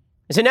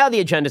 And so now the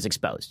agenda is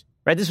exposed,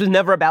 right? This was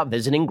never about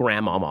visiting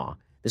grandmama.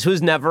 This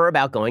was never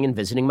about going and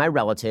visiting my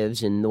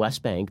relatives in the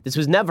West Bank. This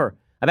was never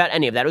about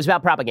any of that. It was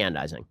about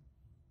propagandizing.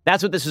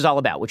 That's what this was all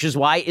about, which is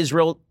why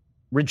Israel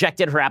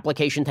rejected her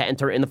application to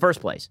enter in the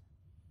first place.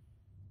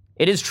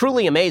 It is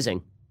truly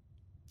amazing.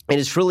 It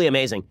is truly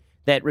amazing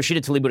that Rashida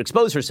Tlaib would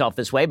expose herself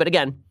this way. But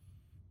again,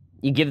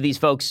 you give these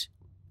folks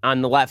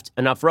on the left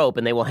enough rope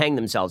and they will hang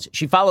themselves.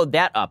 She followed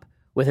that up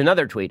with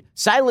another tweet.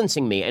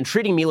 Silencing me and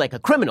treating me like a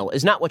criminal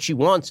is not what she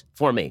wants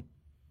for me.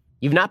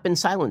 You've not been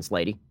silenced,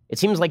 lady. It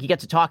seems like you get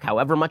to talk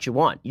however much you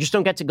want. You just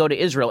don't get to go to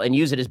Israel and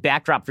use it as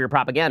backdrop for your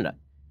propaganda.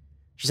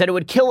 She said it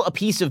would kill a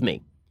piece of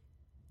me.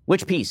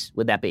 Which piece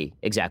would that be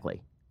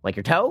exactly? Like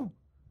your toe?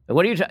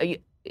 What are you?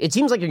 It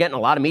seems like you're getting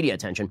a lot of media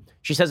attention.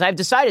 She says, I've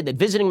decided that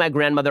visiting my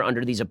grandmother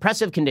under these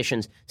oppressive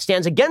conditions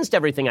stands against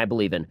everything I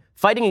believe in,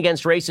 fighting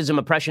against racism,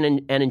 oppression,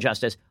 and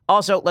injustice.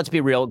 Also, let's be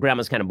real,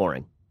 grandma's kind of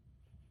boring.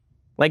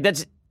 Like,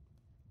 it's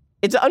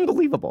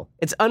unbelievable.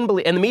 It's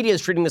unbelievable. And the media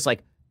is treating this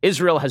like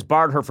Israel has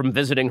barred her from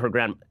visiting her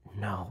grandma.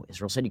 No,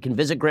 Israel said you can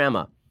visit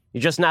grandma.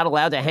 You're just not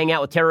allowed to hang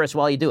out with terrorists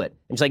while you do it.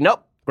 And she's like,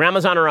 nope,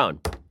 grandma's on her own.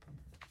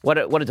 What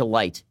a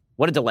delight.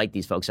 What a delight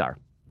these folks are.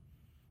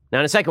 Now,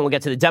 in a second, we'll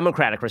get to the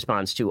Democratic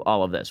response to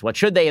all of this. What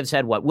should they have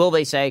said? What will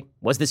they say?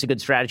 Was this a good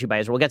strategy by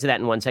Israel? We'll get to that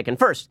in 1 second.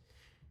 First,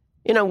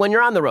 when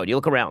you're on the road, you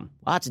look around,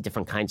 lots of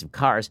different kinds of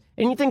cars,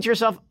 and you think to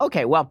yourself,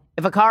 okay, well,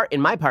 if a car in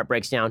my car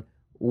breaks down,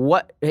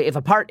 what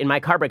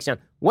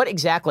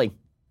exactly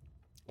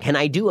can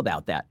I do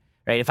about that?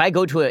 Right? If I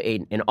go to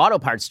an auto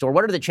parts store,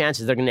 what are the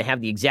chances they're going to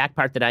have the exact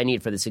part that I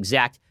need for this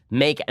exact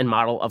make and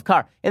model of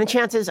car? And the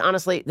chances,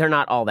 honestly, they're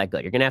not all that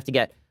good. You're going to have to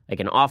get like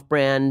an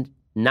off-brand,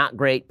 not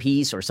great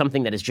piece or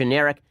something that is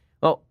generic.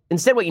 Well,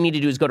 instead what you need to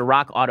do is go to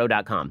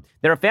rockauto.com.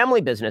 They're a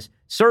family business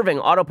serving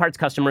auto parts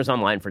customers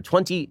online for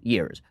 20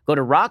 years. Go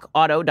to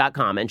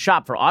rockauto.com and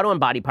shop for auto and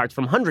body parts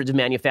from hundreds of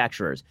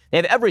manufacturers. They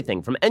have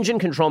everything from engine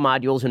control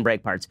modules and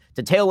brake parts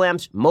to tail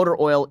lamps, motor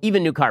oil,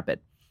 even new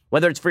carpet.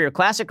 Whether it's for your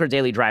classic or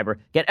daily driver,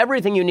 get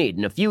everything you need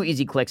in a few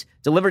easy clicks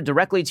delivered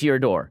directly to your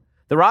door.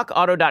 The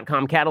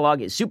rockauto.com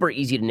catalog is super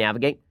easy to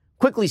navigate.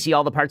 Quickly see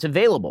all the parts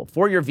available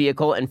for your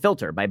vehicle and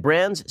filter by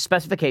brands,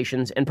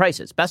 specifications, and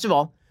prices. Best of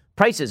all,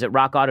 prices at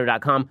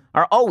rockauto.com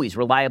are always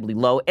reliably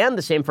low and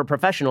the same for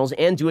professionals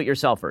and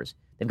do-it-yourselfers.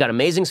 They've got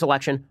amazing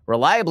selection,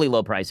 reliably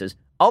low prices,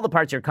 all the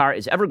parts your car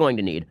is ever going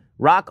to need.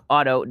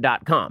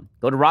 rockauto.com.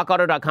 Go to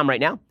rockauto.com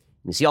right now. You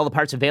can see all the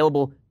parts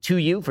available to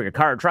you for your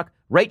car or truck.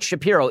 Write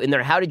Shapiro in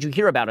their How Did You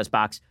Hear About Us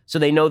box so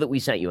they know that we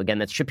sent you. Again,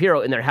 that's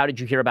Shapiro in their How Did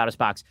You Hear About Us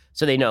box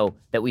so they know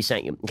that we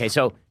sent you. Okay,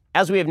 so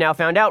as we have now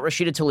found out,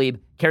 Rashida Tlaib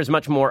cares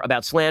much more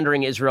about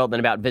slandering Israel than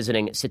about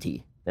visiting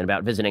Siti, than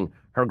about visiting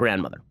her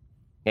grandmother.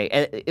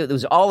 Okay, it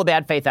was all a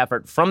bad faith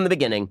effort from the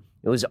beginning.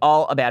 It was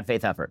all a bad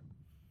faith effort.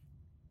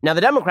 Now,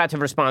 the Democrats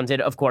have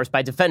responded, of course,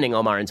 by defending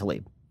Omar and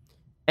Tlaib.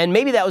 And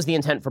maybe that was the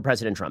intent for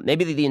President Trump.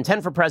 Maybe the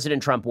intent for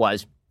President Trump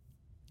was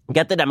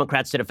get the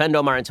Democrats to defend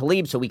Omar and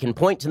Tlaib so we can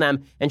point to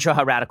them and show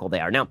how radical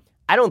they are. Now,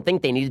 I don't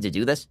think they needed to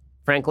do this,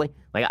 frankly.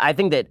 I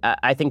think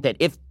that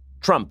if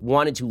Trump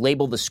wanted to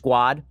label the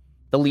squad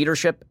the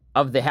leadership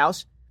of the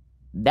House,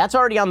 that's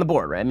already on the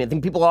board, right? I mean, I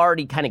think people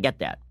already kind of get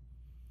that,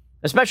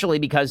 especially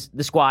because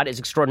the squad is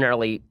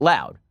extraordinarily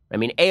loud. I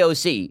mean,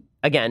 AOC,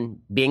 again,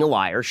 being a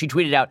liar, she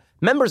tweeted out,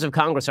 members of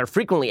Congress are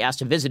frequently asked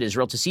to visit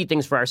Israel to see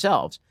things for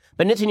ourselves.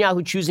 But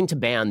Netanyahu choosing to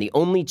ban the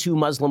only 2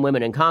 Muslim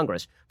women in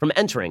Congress from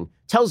entering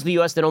tells the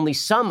U.S. that only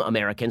some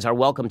Americans are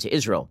welcome to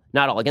Israel.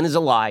 Not all. Again, this is a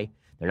lie.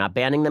 They're not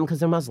banning them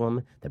because they're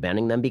Muslim. They're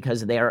banning them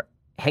because they are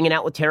hanging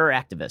out with terror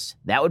activists.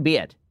 That would be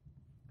it.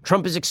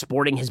 Trump is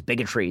exporting his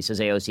bigotry, says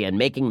AOC, and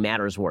making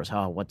matters worse.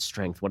 Oh, what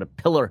strength. What a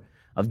pillar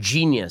of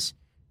genius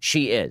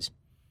she is.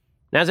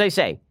 Now, as I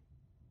say,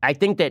 I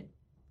think that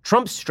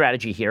Trump's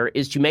strategy here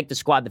is to make the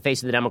squad the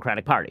face of the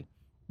Democratic Party.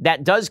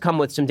 That does come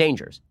with some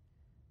dangers.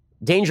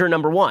 Danger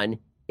number 1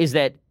 is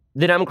that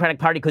the Democratic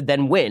Party could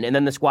then win, and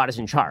then the squad is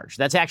in charge.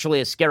 That's actually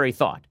a scary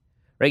thought,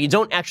 right? You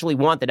don't actually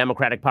want the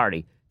Democratic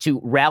Party to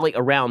rally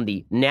around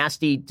the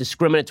nasty,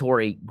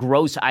 discriminatory,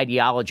 gross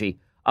ideology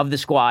of the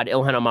squad,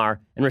 Ilhan Omar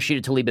and Rashida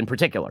Tlaib in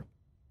particular.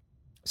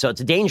 So it's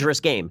a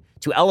dangerous game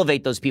to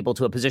elevate those people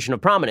to a position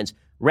of prominence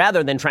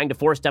rather than trying to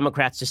force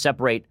Democrats to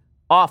separate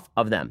off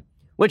of them,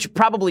 which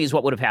probably is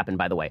what would have happened,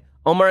 by the way.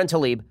 Omar and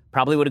Tlaib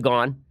probably would have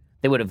gone.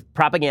 They would have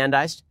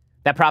propagandized.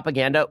 That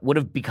propaganda would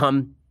have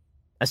become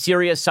a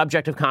serious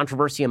subject of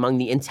controversy among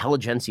the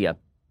intelligentsia.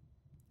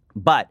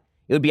 But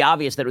it would be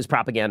obvious that it was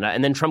propaganda.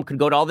 And then Trump could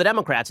go to all the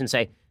Democrats and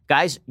say,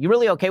 guys, you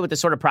really okay with this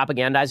sort of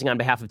propagandizing on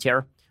behalf of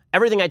terror?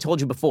 Everything I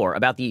told you before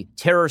about the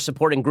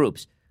terror-supporting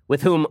groups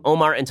with whom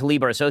Omar and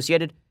Tlaib are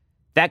associated,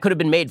 that could have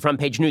been made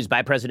front-page news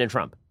by President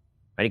Trump.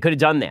 Right? He could have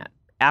done that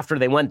after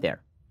they went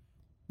there.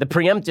 The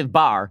preemptive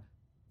bar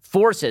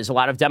forces a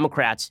lot of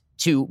Democrats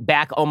to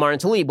back Omar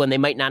and Tlaib when they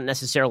might not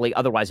necessarily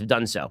otherwise have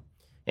done so.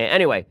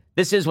 Anyway,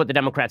 this is what the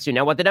Democrats do.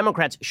 Now, what the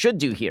Democrats should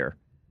do here,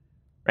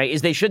 right,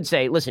 is they should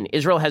say, listen,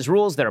 Israel has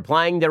rules. They're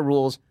applying their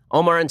rules.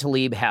 Omar and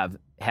Tlaib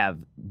have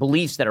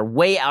beliefs that are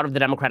way out of the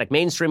Democratic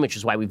mainstream, which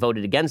is why we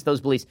voted against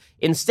those beliefs.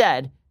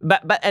 Instead,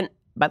 and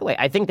by the way,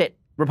 I think that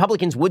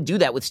Republicans would do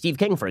that with Steve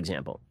King, for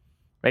example.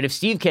 Right? If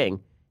Steve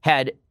King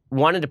had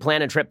wanted to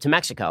plan a trip to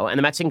Mexico and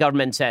the Mexican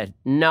government said,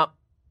 no,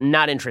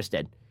 not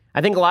interested,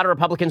 I think a lot of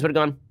Republicans would have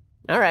gone,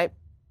 all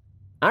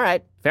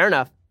right, fair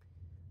enough.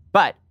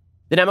 But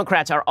the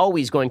Democrats are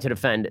always going to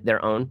defend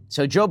their own.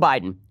 So Joe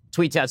Biden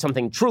tweets out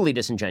something truly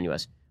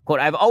disingenuous. Quote,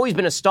 I've always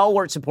been a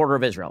stalwart supporter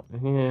of Israel.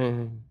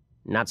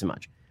 Not so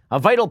much. A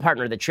vital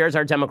partner that shares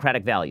our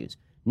democratic values.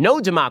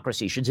 No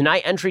democracy should deny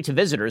entry to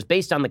visitors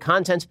based on the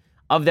content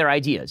of their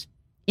ideas,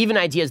 even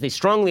ideas they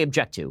strongly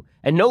object to,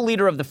 and no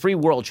leader of the free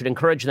world should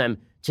encourage them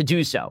to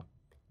do so.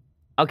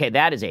 Okay,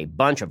 that is a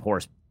bunch of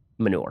horse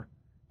manure.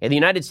 And the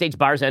United States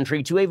bars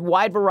entry to a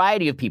wide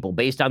variety of people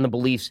based on the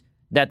beliefs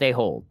that they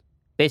hold,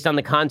 based on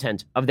the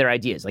content of their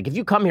ideas. Like if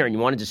you come here and you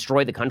want to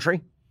destroy the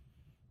country,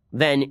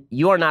 then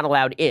you are not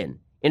allowed in.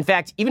 In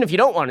fact, even if you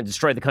don't want to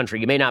destroy the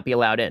country, you may not be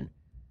allowed in.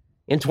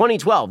 In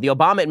 2012, the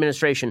Obama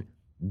administration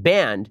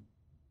banned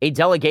a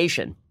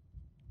delegation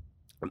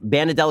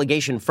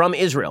from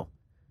Israel.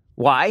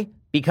 Why?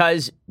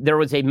 Because there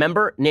was a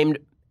member named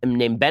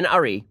Ben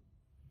Ari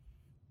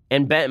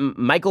and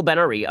Michael Ben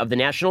Ari of the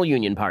National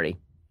Union Party.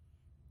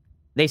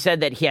 They said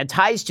that he had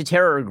ties to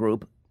terror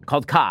group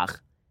called Kach,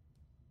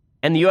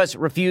 and the U.S.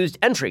 refused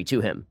entry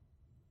to him.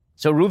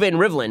 So Reuven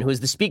Rivlin, who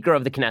is the Speaker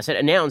of the Knesset,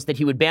 announced that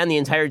he would ban the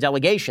entire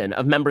delegation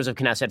of members of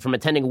Knesset from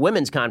attending a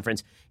women's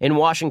conference in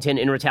Washington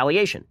in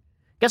retaliation.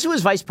 Guess who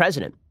was vice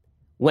president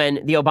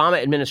when the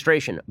Obama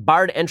administration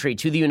barred entry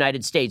to the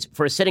United States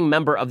for a sitting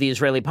member of the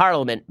Israeli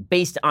parliament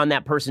based on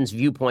that person's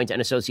viewpoint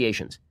and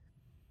associations?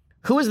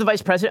 Who was the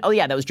vice president? Oh,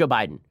 yeah, that was Joe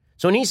Biden.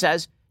 So when he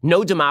says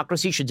no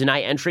democracy should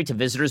deny entry to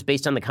visitors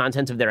based on the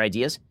content of their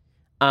ideas,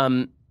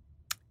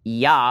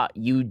 yeah,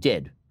 you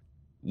did.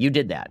 You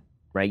did that,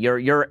 right?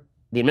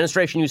 The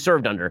administration you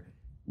served under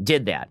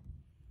did that.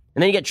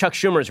 And then you get Chuck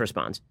Schumer's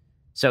response.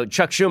 So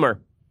Chuck Schumer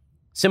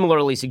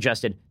similarly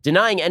suggested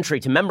denying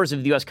entry to members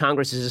of the U.S.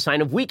 Congress is a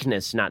sign of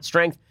weakness, not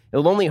strength. It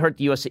will only hurt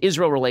the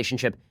U.S.-Israel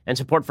relationship and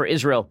support for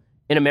Israel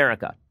in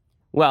America.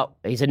 Well,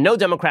 he said no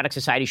democratic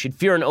society should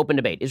fear an open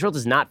debate. Israel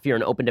does not fear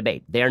an open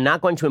debate. They are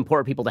not going to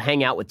import people to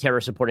hang out with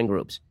terror-supporting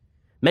groups.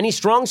 Many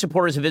strong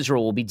supporters of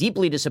Israel will be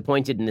deeply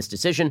disappointed in this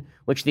decision,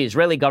 which the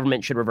Israeli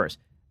government should reverse.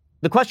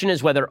 The question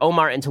is whether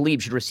Omar and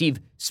Tlaib should receive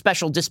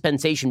special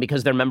dispensation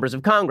because they're members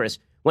of Congress,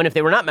 when if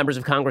they were not members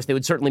of Congress, they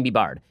would certainly be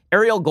barred.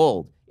 Ariel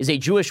Gold is a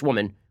Jewish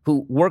woman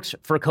who works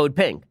for Code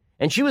Pink,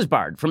 and she was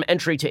barred from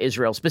entry to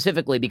Israel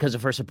specifically because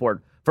of her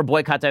support for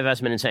boycott,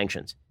 divestment, and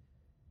sanctions.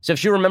 So if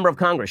she were a member of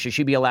Congress, should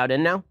she be allowed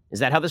in now? Is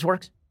that how this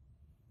works?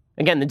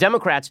 Again, the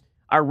Democrats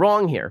are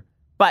wrong here,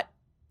 but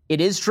it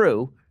is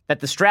true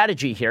that the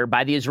strategy here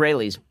by the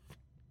Israelis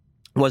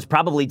was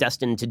probably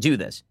destined to do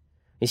this.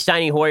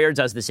 Steny Hoyer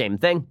does the same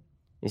thing.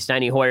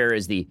 Steny Hoyer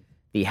is the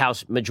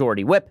House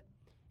Majority Whip,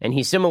 and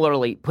he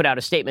similarly put out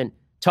a statement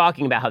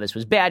talking about how this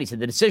was bad. He said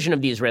the decision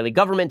of the Israeli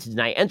government to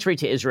deny entry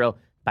to Israel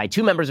by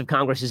two members of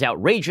Congress is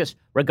outrageous,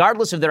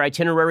 regardless of their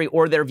itinerary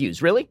or their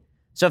views. Really?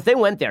 So if they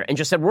went there and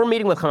just said, we're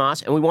meeting with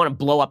Hamas and we want to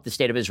blow up the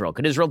state of Israel,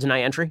 could Israel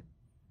deny entry?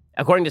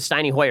 According to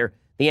Steny Hoyer,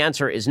 the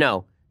answer is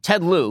no.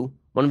 Ted Lieu,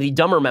 one of the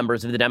dumber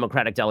members of the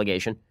Democratic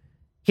delegation,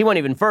 he went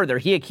even further.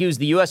 He accused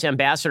the U.S.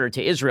 ambassador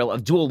to Israel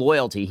of dual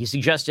loyalty. He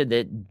suggested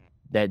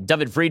that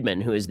David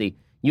Friedman, who is the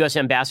U.S.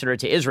 ambassador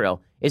to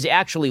Israel, is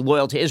actually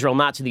loyal to Israel,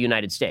 not to the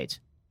United States.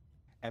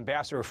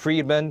 Ambassador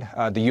Friedman,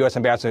 the U.S.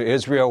 ambassador to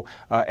Israel,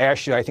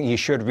 actually, I think he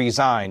should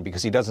resign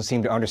because he doesn't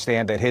seem to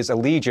understand that his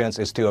allegiance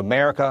is to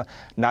America,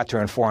 not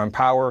to a foreign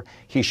power.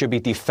 He should be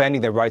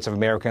defending the rights of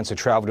Americans to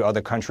travel to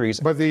other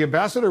countries. But the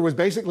ambassador was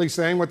basically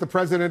saying what the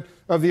president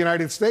of the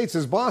United States,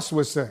 his boss,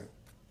 was saying.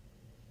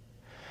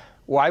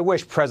 Well, I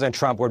wish President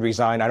Trump would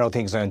resign. I don't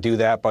think he's going to do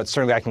that, but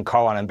certainly I can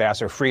call on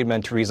Ambassador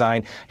Friedman to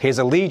resign. His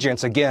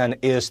allegiance, again,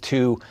 is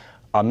to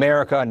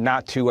America,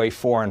 not to a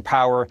foreign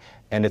power,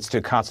 and it's to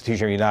the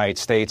Constitution of the United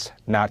States,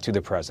 not to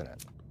the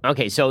president.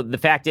 Okay, so the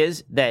fact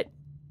is that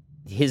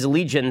his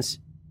allegiance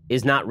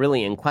is not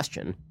really in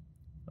question.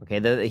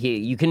 Okay,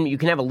 you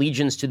can have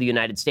allegiance to the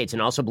United States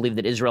and also believe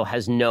that Israel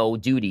has no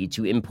duty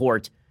to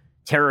import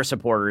terror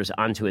supporters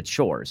onto its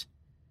shores.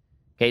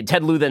 Okay,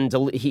 Ted Lieu then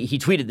he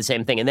tweeted the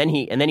same thing, and then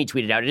he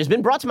tweeted out, "It has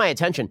been brought to my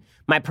attention.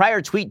 My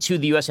prior tweet to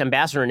the U.S.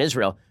 ambassador in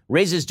Israel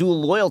raises dual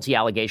loyalty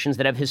allegations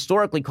that have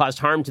historically caused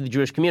harm to the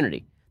Jewish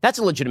community. That's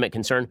a legitimate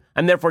concern.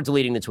 I'm therefore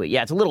deleting the tweet."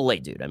 Yeah, it's a little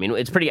late, dude. I mean,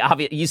 it's pretty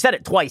obvious. You said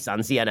it twice on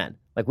CNN.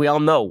 Like, we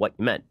all know what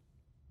you meant.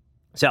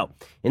 So,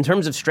 in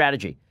terms of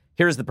strategy,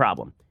 here's the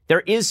problem.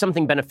 There is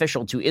something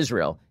beneficial to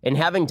Israel in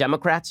having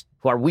Democrats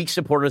who are weak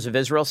supporters of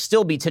Israel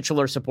still be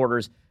titular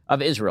supporters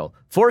of Israel.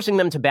 Forcing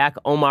them to back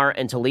Omar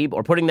and Tlaib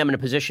or putting them in a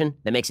position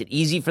that makes it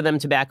easy for them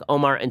to back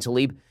Omar and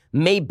Tlaib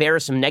may bear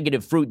some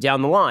negative fruit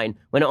down the line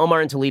when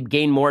Omar and Tlaib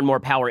gain more and more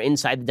power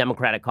inside the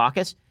Democratic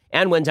caucus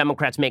and when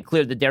Democrats make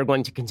clear that they're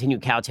going to continue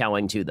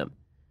kowtowing to them.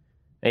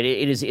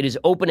 It is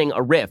opening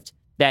a rift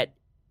that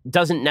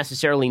doesn't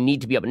necessarily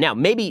need to be open. Now,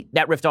 maybe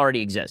that rift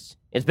already exists.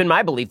 It's been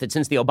my belief that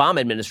since the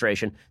Obama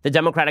administration, the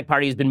Democratic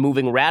Party has been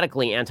moving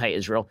radically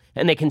anti-Israel,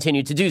 and they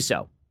continue to do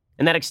so.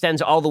 And that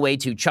extends all the way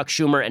to Chuck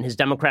Schumer and his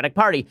Democratic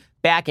Party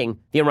backing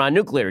the Iran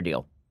nuclear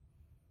deal.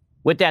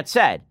 With that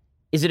said,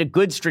 is it a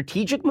good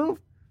strategic move?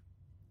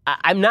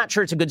 I'm not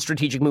sure it's a good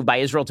strategic move by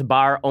Israel to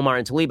bar Omar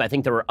and Tlaib. I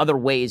think there are other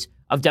ways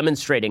of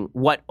demonstrating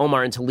what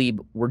Omar and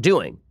Tlaib were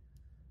doing.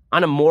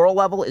 On a moral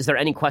level, is there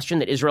any question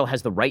that Israel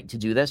has the right to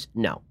do this?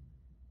 No.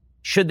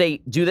 Should they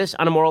do this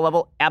on a moral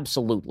level?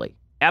 Absolutely.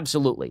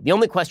 Absolutely. The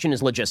only question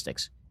is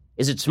logistics.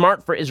 Is it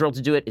smart for Israel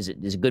to do it? Is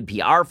it good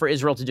PR for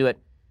Israel to do it?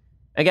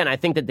 Again, I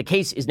think that the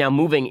case is now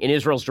moving in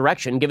Israel's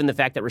direction, given the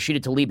fact that Rashida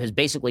Tlaib has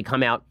basically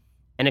come out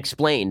and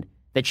explained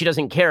that she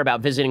doesn't care about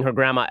visiting her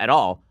grandma at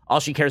all. All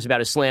she cares about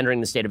is slandering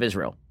the state of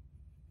Israel.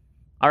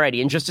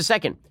 Alrighty, in just a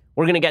second,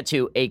 we're going to get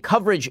to a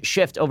coverage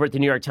shift over at the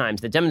New York Times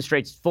that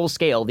demonstrates full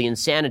scale the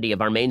insanity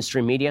of our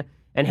mainstream media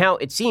and how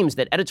it seems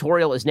that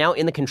editorial is now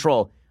in the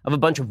control of a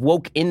bunch of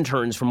woke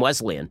interns from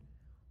Wesleyan.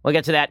 We'll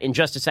get to that in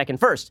just a second.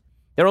 First,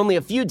 there are only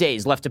a few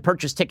days left to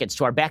purchase tickets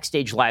to our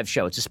Backstage Live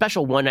show. It's a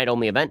special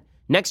one-night-only event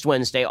next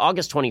Wednesday,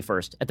 August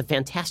 21st, at the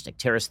fantastic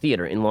Terrace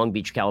Theater in Long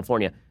Beach,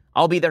 California.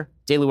 I'll be there.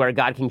 Daily Wire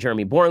God King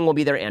Jeremy Boring will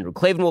be there. Andrew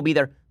Klavan will be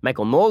there.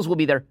 Michael Knowles will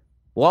be there.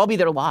 We'll all be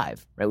there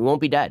live, right? We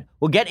won't be dead.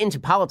 We'll get into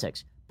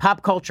politics,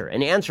 pop culture,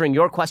 and answering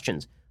your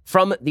questions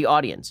from the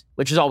audience,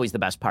 which is always the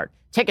best part.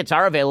 Tickets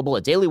are available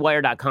at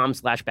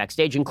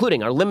dailywire.com/backstage,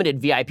 including our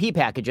limited VIP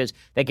packages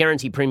that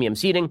guarantee premium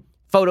seating,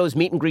 photos,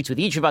 meet and greets with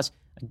each of us,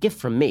 a gift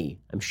from me.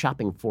 I'm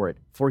shopping for it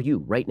for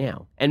you right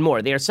now, and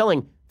more. They are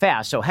selling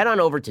fast, so head on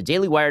over to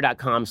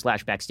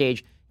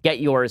dailywire.com/backstage. Get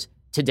yours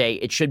today.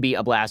 It should be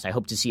a blast. I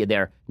hope to see you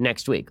there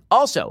next week.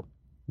 Also,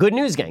 good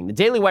news, gang. The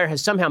Daily Wire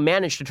has somehow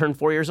managed to turn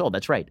 4 years old.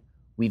 That's right.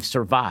 We've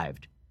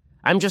survived.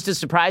 I'm just as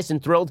surprised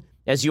and thrilled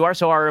as you are,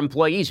 so are our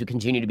employees who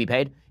continue to be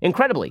paid.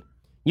 Incredibly,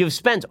 you've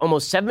spent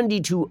almost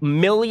 72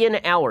 million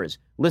hours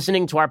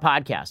listening to our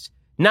podcasts.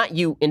 Not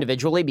you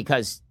individually,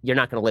 because you're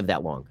not going to live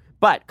that long.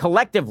 But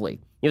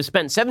collectively, you've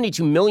spent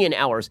 72 million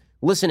hours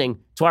listening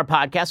to our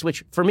podcast,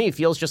 which for me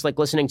feels just like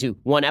listening to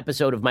one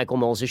episode of Michael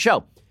Knowles'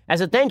 show. As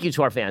a thank you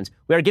to our fans,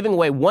 we are giving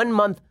away 1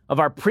 month of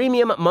our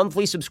premium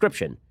monthly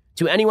subscription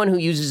to anyone who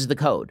uses the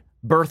code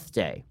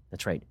BIRTHDAY.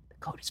 That's right. The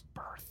code is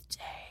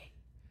BIRTHDAY.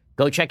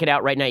 Go check it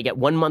out right now. You get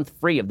 1 month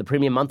free of the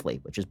premium monthly,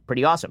 which is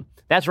pretty awesome.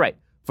 That's right.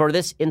 For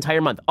this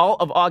entire month, all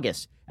of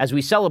August, as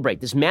we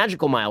celebrate this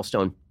magical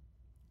milestone,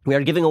 we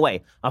are giving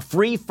away a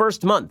free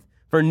first month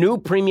for new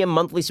premium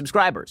monthly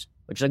subscribers,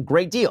 which is a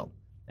great deal.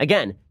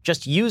 Again,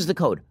 just use the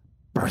code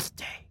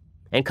BIRTHDAY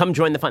and come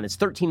join the fun. It's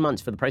 13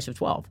 months for the price of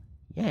 12.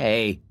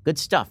 Yay, good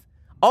stuff.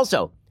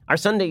 Also, our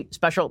Sunday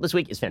special this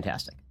week is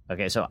fantastic.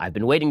 Okay, so I've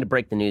been waiting to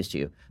break the news to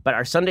you, but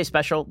our Sunday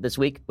special this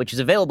week, which is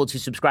available to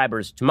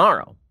subscribers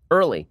tomorrow,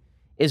 early,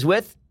 is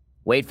with,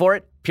 wait for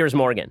it, Piers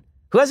Morgan,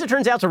 who, as it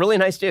turns out, is a really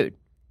nice dude.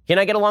 He and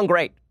I get along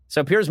great.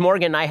 So Piers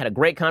Morgan and I had a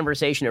great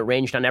conversation. It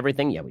ranged on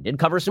everything. Yeah, we did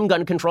cover some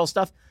gun control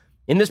stuff.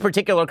 In this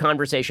particular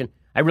conversation,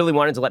 I really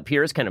wanted to let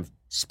Piers kind of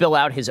spill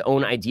out his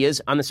own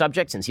ideas on the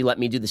subject, since he let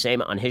me do the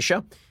same on his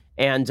show.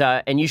 And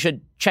you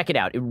should check it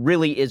out. It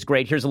really is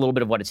great. Here's a little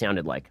bit of what it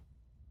sounded like.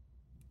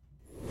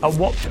 At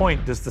what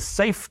point does the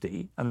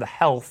safety and the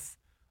health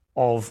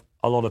of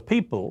a lot of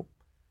people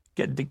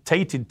get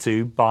dictated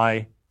to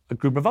by a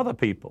group of other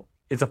people?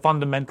 It's a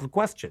fundamental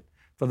question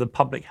for the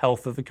public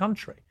health of the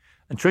country.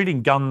 And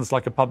treating guns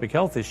like a public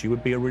health issue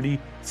would be a really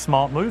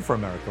smart move for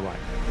America right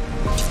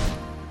now.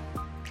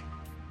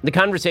 The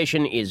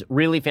conversation is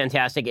really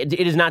fantastic. It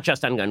is not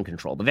just on gun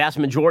control. The vast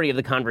majority of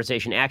the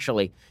conversation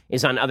actually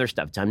is on other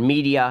stuff. It's on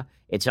media.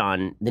 It's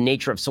on the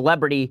nature of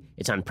celebrity.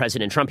 It's on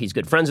President Trump. He's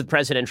good friends with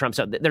President Trump.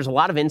 So there's a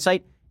lot of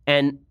insight,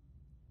 and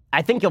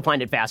I think you'll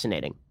find it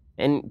fascinating.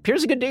 And Piers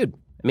is a good dude.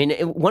 I mean,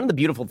 one of the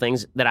beautiful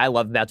things that I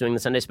love about doing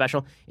the Sunday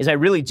special is I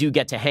really do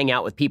get to hang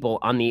out with people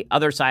on the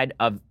other side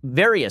of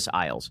various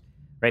aisles.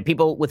 Right?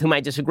 People with whom I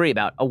disagree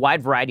about a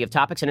wide variety of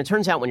topics. And it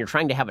turns out when you're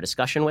trying to have a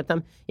discussion with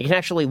them, you can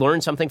actually learn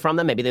something from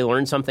them. Maybe they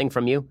learn something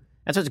from you.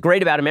 That's what's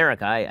great about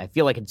America. I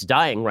feel like it's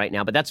dying right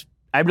now, but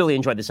I really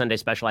enjoyed the Sunday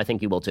special. I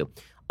think you will too.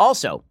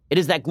 Also, it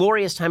is that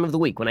glorious time of the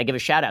week when I give a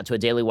shout out to a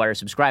Daily Wire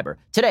subscriber.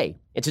 Today,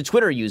 it's a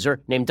Twitter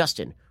user named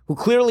Dustin, who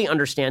clearly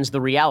understands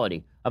the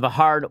reality of a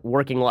hard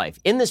working life.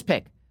 In this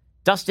pic,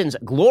 Dustin's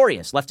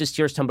glorious leftist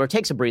tears tumbler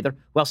takes a breather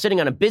while sitting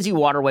on a busy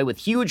waterway with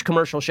huge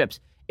commercial ships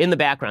in the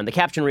background. The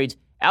caption reads,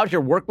 "Out here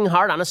working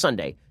hard on a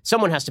Sunday.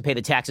 Someone has to pay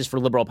the taxes for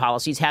liberal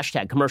policies.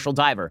 Hashtag commercial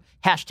diver.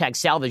 Hashtag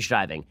salvage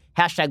diving.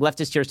 Hashtag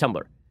leftist tears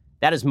tumbler."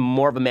 That is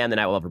more of a man than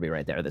I will ever be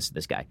right there,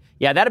 this guy.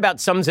 Yeah, that about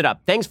sums it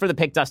up. Thanks for the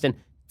pick, Dustin.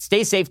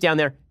 Stay safe down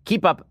there.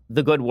 Keep up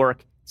the good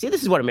work. See,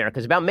 this is what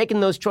America's about, making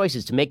those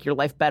choices to make your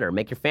life better,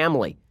 make your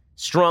family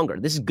stronger.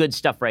 This is good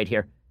stuff right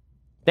here.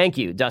 Thank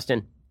you,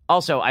 Dustin.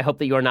 Also, I hope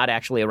that you are not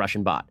actually a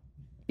Russian bot,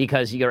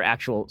 because your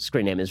actual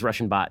screen name is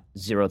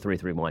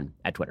RussianBot0331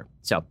 at Twitter.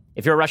 So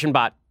if you're a Russian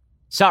bot,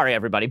 sorry,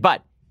 everybody.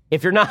 But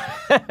if you're not,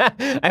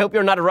 I hope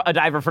you're not a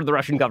diver for the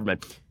Russian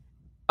government.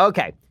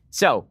 Okay,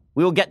 so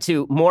we will get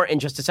to more in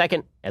just a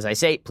second. As I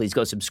say, please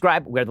go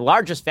subscribe. We're the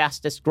largest,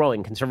 fastest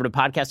growing conservative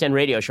podcast and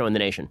radio show in the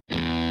nation.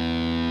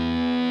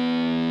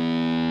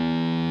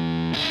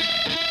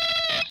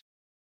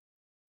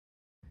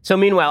 So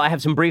meanwhile, I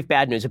have some brief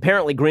bad news.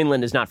 Apparently,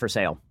 Greenland is not for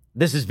sale.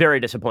 This is very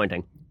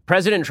disappointing.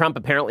 President Trump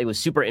apparently was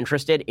super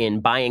interested in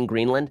buying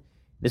Greenland.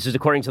 This is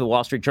according to the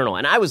Wall Street Journal.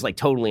 And I was like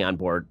totally on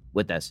board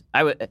with this.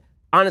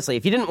 Honestly,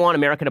 if you didn't want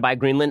America to buy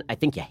Greenland, I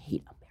think you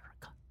hate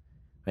America.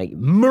 Right?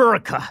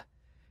 America. I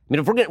mean,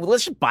 if we're going to,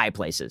 let's just buy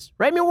places,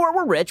 right? I mean,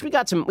 we're rich.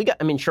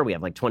 Sure, we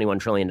have like $21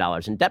 trillion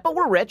in debt, but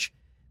we're rich.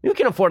 I mean, we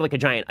can afford like a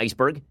giant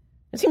iceberg.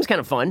 It seems kind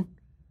of fun.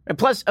 And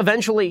plus,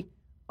 eventually,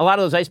 A lot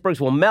of those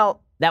icebergs will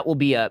melt. That'll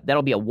be a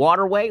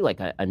waterway, like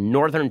a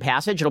northern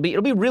passage. It'll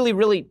be really,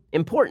 really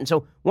important.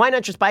 So why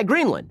not just buy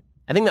Greenland?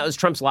 I think that was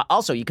Trump's law.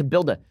 Also, you could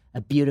build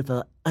a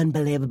beautiful,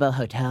 unbelievable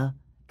hotel.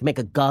 You could make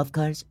a golf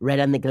course right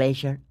on the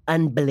glacier.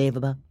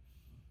 Unbelievable.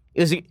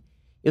 It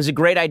was a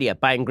great idea,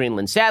 buying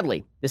Greenland.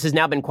 Sadly, this has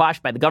now been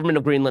quashed by the government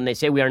of Greenland. They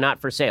say we are not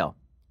for sale.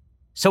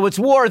 So it's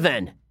war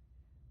then.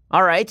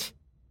 All right.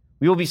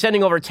 We will be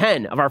sending over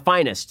 10 of our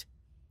finest.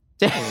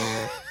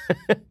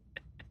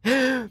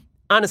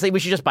 Honestly, we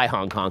should just buy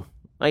Hong Kong.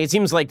 Like, it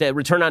seems like the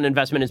return on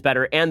investment is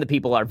better, and the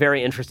people are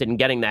very interested in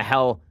getting the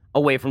hell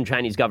away from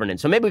Chinese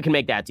governance. So maybe we can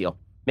make that deal.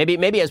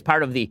 Maybe as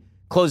part of the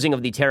closing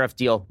of the tariff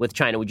deal with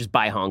China, we just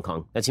buy Hong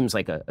Kong. That seems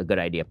like a good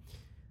idea.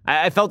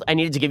 I felt I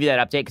needed to give you that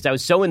update because I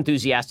was so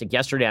enthusiastic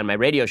yesterday on my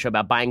radio show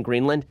about buying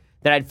Greenland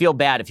that I'd feel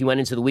bad if you went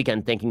into the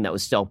weekend thinking that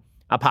was still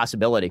a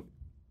possibility.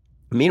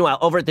 Meanwhile,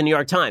 over at the New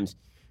York Times,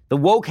 the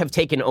woke have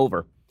taken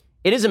over.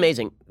 It is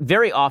amazing.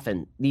 Very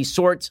often, these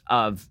sorts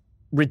of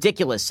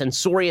ridiculous,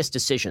 censorious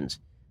decisions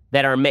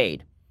that are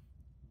made,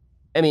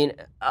 I mean,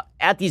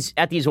 at these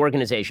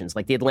organizations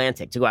like The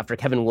Atlantic to go after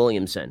Kevin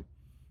Williamson,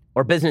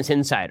 or Business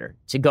Insider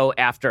to go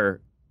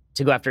after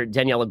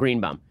Daniela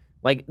Greenbaum.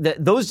 Like,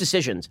 those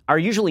decisions are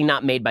usually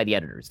not made by the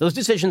editors. Those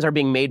decisions are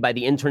being made by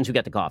the interns who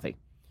get the coffee.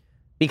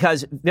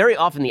 Because very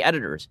often the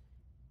editors,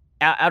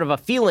 out of a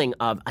feeling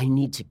of, I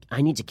need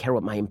to care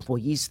what my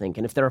employees think,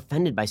 and if they're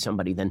offended by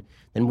somebody, then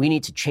we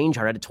need to change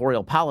our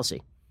editorial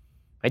policy.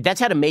 Right? That's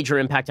had a major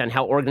impact on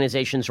how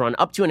organizations run,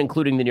 up to and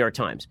including the New York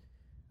Times.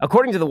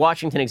 According to the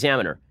Washington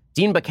Examiner,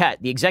 Dean Baquet,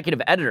 the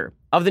executive editor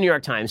of the New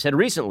York Times, said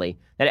recently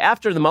that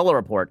after the Mueller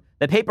report,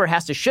 the paper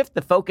has to shift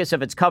the focus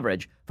of its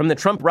coverage from the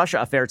Trump-Russia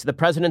affair to the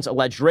president's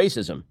alleged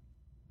racism.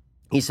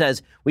 He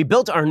says, "We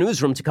built our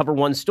newsroom to cover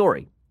one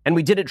story, and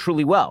we did it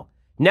truly well.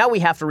 Now we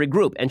have to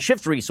regroup and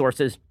shift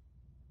resources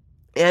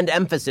and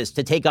emphasis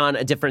to take on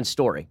a different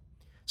story."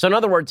 So in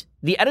other words,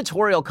 the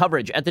editorial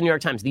coverage at the New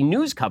York Times, the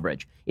news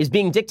coverage, is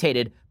being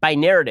dictated by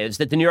narratives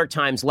that the New York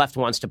Times left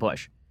wants to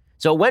push.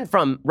 So it went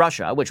from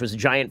Russia, which was a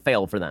giant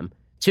fail for them,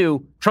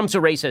 to Trump's a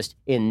racist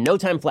in no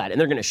time flat. And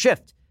they're going to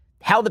shift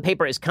how the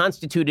paper is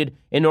constituted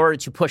in order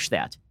to push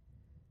that.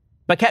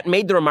 Baquet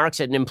made the remarks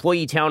at an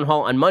employee town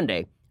hall on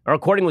Monday. A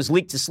recording was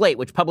leaked to Slate,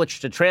 which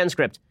published a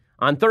transcript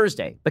on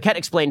Thursday. Baquet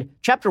explained,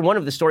 Chapter 1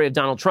 of the story of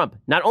Donald Trump,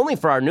 not only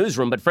for our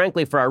newsroom, but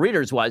frankly for our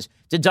readers, was,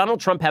 did Donald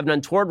Trump have an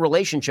untoward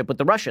relationship with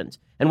the Russians?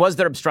 And was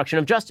there obstruction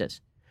of justice?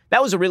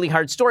 That was a really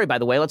hard story, by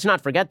the way. Let's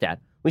not forget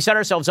that. We set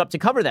ourselves up to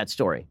cover that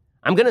story.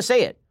 I'm going to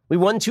say it. We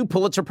won 2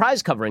 Pulitzer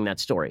Prize covering that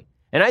story.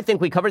 And I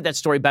think we covered that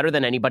story better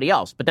than anybody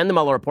else. But then the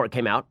Mueller report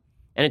came out,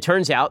 and it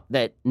turns out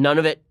that none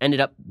of it ended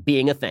up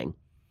being a thing.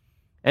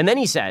 And then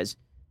he says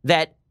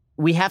that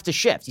we have to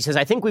shift. He says,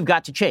 I think we've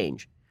got to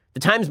change. The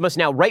Times must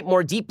now write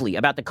more deeply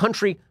about the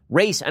country,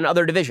 race, and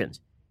other divisions.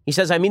 He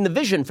says, I mean, the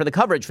vision for the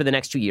coverage for the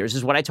next 2 years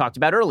is what I talked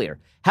about earlier.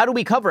 How do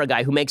we cover a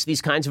guy who makes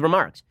these kinds of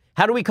remarks?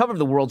 How do we cover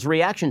the world's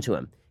reaction to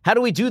him? How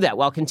do we do that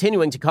while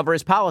continuing to cover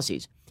his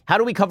policies? How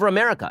do we cover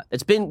America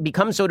that's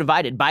become so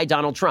divided by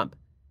Donald Trump?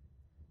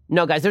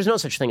 No, guys, there's no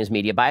such thing as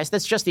media bias.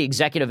 That's just the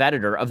executive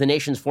editor of the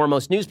nation's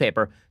foremost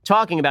newspaper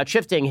talking about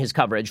shifting his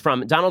coverage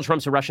from Donald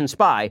Trump's a Russian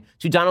spy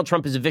to Donald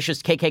Trump is a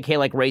vicious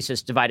KKK-like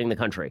racist dividing the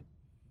country.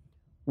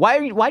 Why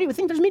do you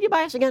think there's media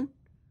bias again?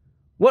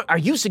 What, are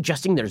you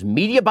suggesting there's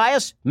media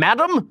bias,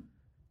 madam?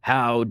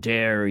 How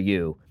dare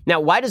you? Now,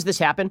 why does this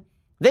happen?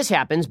 This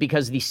happens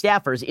because the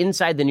staffers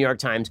inside the New York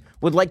Times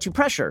would like to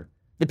pressure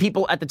the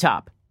people at the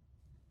top.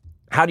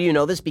 How do you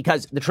know this?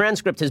 Because the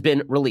transcript has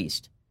been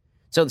released.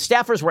 So the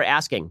staffers were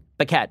asking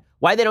Baquet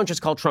why they don't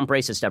just call Trump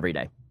racist every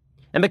day.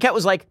 And Baquet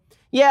was like,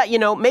 yeah,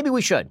 maybe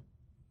we should.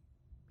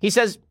 He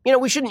says,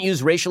 we shouldn't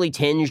use racially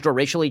tinged or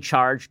racially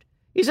charged.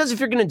 He says, if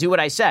you're going to do what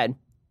I said,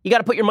 you got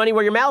to put your money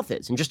where your mouth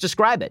is and just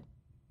describe it.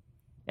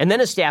 And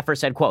then a staffer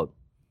said, quote,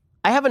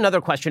 I have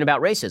another question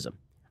about racism.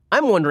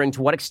 I'm wondering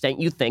to what extent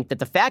you think that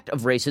the fact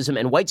of racism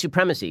and white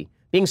supremacy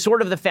being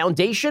sort of the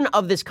foundation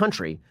of this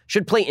country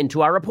should play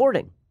into our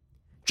reporting.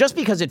 Just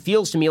because it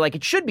feels to me like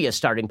it should be a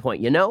starting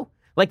point,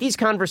 Like these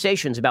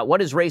conversations about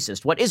what is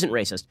racist, what isn't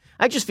racist.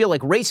 I just feel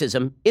like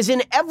racism is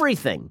in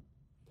everything.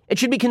 It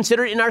should be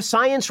considered in our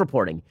science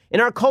reporting,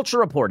 in our culture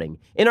reporting,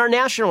 in our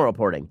national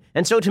reporting.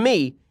 And so to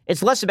me,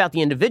 it's less about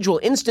the individual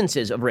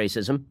instances of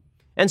racism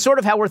and sort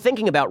of how we're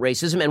thinking about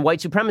racism and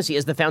white supremacy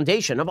as the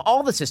foundation of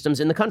all the systems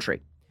in the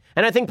country.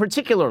 And I think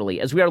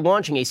particularly as we are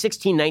launching a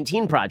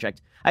 1619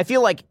 project, I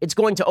feel like it's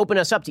going to open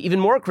us up to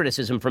even more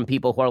criticism from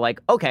people who are like,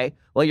 okay,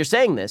 well, you're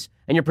saying this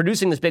and you're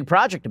producing this big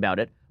project about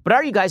it, but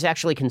are you guys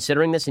actually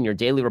considering this in your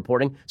daily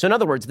reporting? So in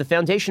other words, the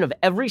foundation of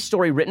every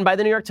story written by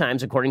the New York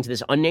Times, according to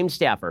this unnamed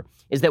staffer,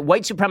 is that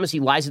white supremacy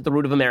lies at the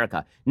root of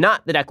America,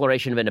 not the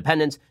Declaration of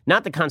Independence,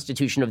 not the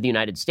Constitution of the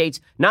United States,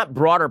 not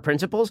broader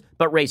principles,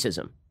 but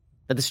racism.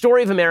 That the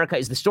story of America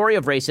is the story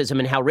of racism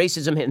and how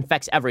racism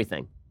infects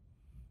everything.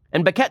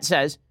 And Baquet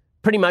says,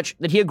 pretty much,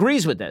 that he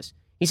agrees with this.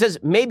 He says,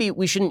 maybe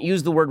we shouldn't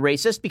use the word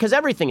racist because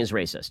everything is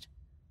racist.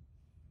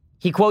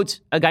 He quotes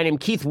a guy named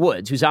Keith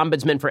Woods, who's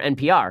ombudsman for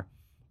NPR,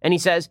 And he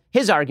says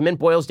his argument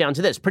boils down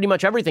to this. Pretty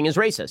much everything is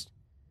racist.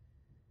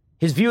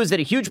 His view is that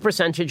a huge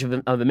percentage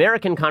of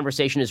American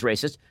conversation is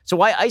racist, so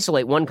why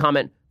isolate one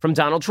comment from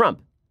Donald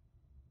Trump?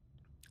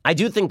 I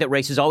do think that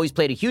race has always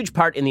played a huge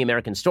part in the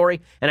American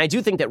story, and I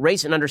do think that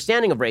race and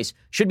understanding of race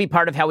should be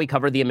part of how we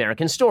cover the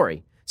American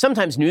story.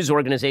 Sometimes news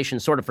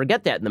organizations sort of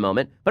forget that in the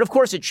moment, but of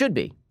course it should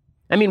be.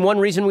 I mean, one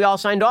reason we all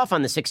signed off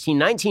on the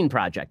 1619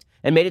 Project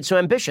and made it so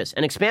ambitious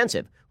and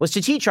expansive was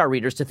to teach our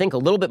readers to think a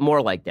little bit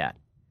more like that.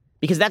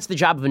 Because that's the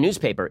job of a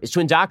newspaper, is to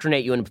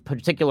indoctrinate you in a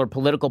particular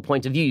political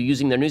point of view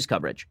using their news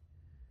coverage.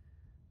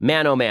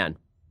 Man, oh man.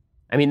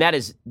 I mean, that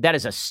is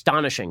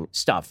astonishing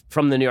stuff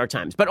from the New York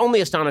Times, but only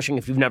astonishing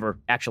if you've never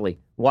actually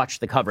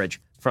watched the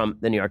coverage from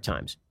the New York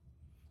Times.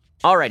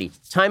 Alrighty,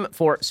 time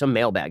for some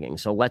mailbagging,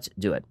 so let's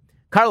do it.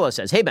 Carlos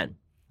says, hey Ben,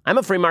 I'm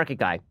a free market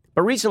guy,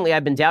 but recently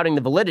I've been doubting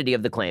the validity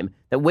of the claim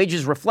that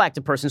wages reflect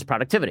a person's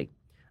productivity.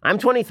 I'm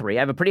 23, I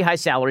have a pretty high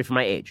salary for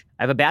my age.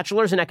 I have a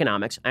bachelor's in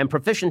economics, I am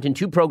proficient in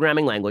 2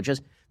 programming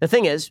languages. The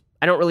thing is,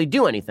 I don't really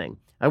do anything.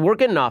 I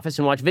work in an office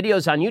and watch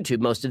videos on YouTube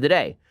most of the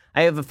day.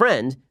 I have a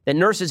friend that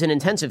nurses in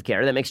intensive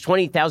care that makes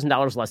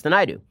 $20,000 less than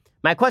I do.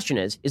 My question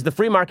is the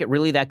free market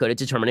really that good at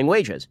determining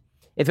wages?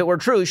 If it were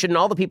true, shouldn't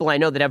all the people I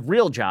know that have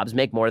real jobs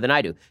make more than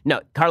I do?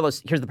 No,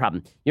 Carlos, here's the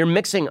problem. You're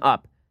mixing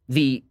up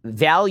the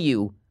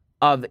value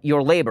of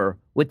your labor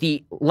with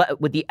the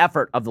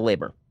effort of the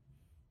labor.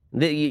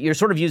 You're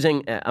sort of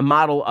using a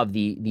model of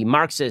the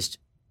Marxist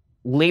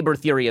labor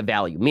theory of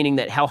value, meaning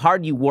that how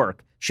hard you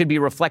work should be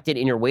reflected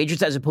in your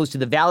wages as opposed to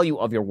the value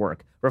of your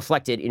work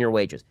reflected in your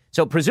wages.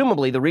 So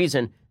presumably the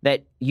reason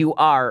that you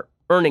are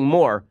earning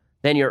more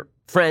than your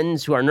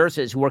friends who are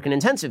nurses who work in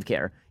intensive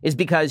care is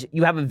because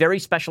you have a very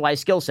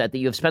specialized skill set that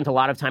you have spent a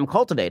lot of time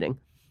cultivating,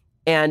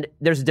 and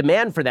there's a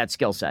demand for that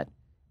skill set.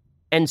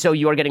 And so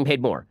you are getting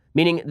paid more,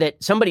 meaning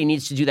that somebody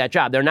needs to do that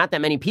job. There are not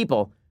that many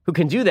people who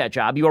can do that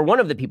job. You are one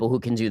of the people who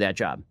can do that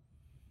job.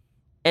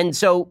 And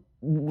so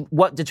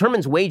what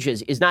determines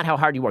wages is not how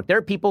hard you work. There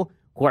are people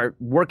who are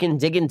working,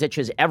 digging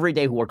ditches every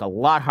day who work a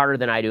lot harder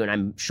than I do, and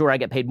I'm sure I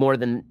get paid more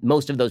than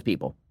most of those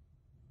people.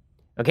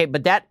 Okay,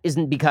 but that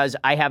isn't because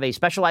I have a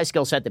specialized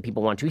skill set that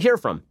people want to hear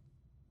from.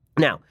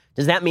 Now,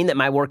 does that mean that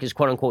my work is,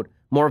 quote unquote,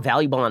 more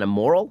valuable on a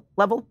moral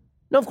level?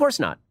 No, of course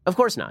not. Of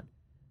course not.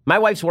 My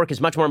wife's work is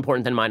much more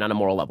important than mine on a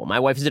moral level. My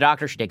wife is a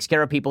doctor. She takes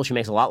care of people. She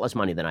makes a lot less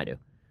money than I do.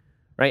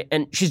 Right?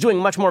 And she's doing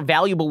much more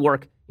valuable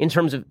work in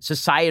terms of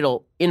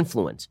societal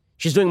influence.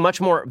 She's doing much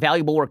more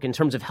valuable work in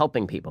terms of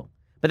helping people.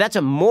 But that's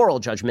a moral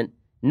judgment,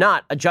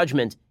 not a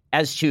judgment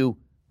as to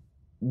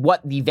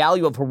what the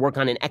value of her work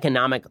on an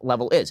economic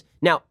level is.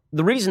 Now,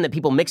 the reason that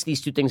people mix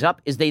these two things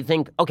up is they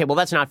think, okay, well,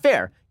 that's not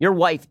fair. Your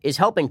wife is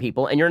helping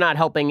people, and you're not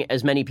helping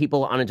as many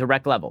people on a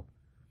direct level.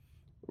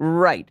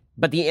 Right.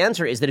 But the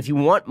answer is that if you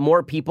want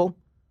more people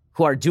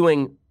who are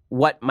doing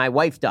what my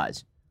wife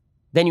does,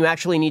 then you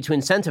actually need to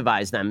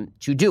incentivize them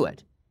to do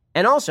it.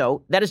 And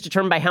also, that is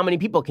determined by how many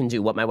people can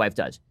do what my wife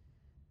does.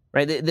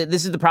 Right?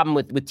 This is the problem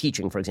with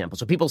teaching, for example.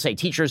 So people say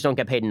teachers don't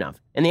get paid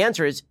enough. And the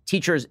answer is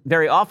teachers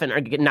very often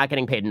are not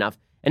getting paid enough.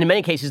 And in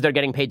many cases, they're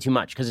getting paid too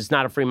much because it's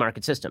not a free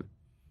market system.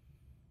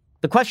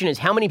 The question is,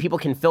 how many people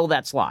can fill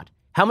that slot?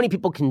 How many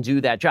people can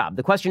do that job?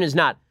 The question is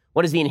not,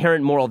 what is the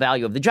inherent moral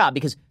value of the job?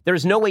 Because there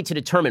is no way to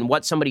determine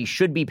what somebody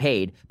should be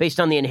paid based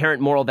on the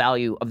inherent moral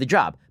value of the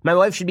job. My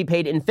wife should be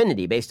paid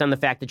infinity based on the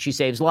fact that she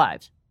saves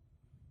lives.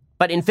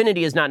 But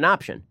infinity is not an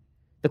option.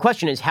 The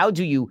question is, how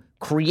do you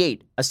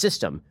create a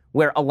system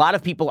where a lot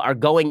of people are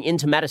going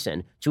into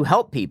medicine to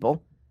help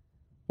people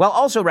while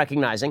also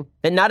recognizing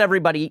that not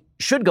everybody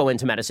should go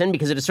into medicine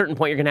because at a certain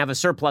point you're going to have a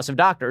surplus of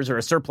doctors or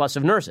a surplus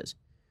of nurses.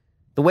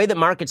 The way that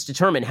markets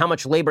determine how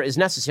much labor is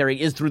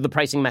necessary is through the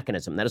pricing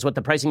mechanism. That is what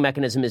the pricing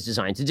mechanism is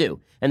designed to do.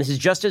 And this is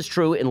just as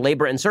true in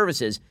labor and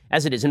services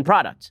as it is in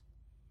products.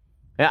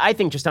 I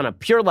think just on a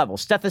pure level,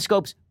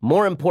 stethoscopes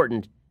more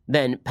important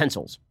than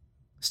pencils.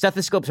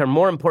 Stethoscopes are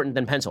more important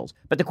than pencils.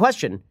 But the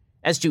question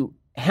as to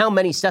how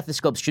many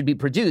stethoscopes should be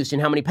produced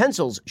and how many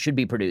pencils should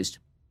be produced,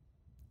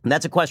 and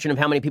that's a question of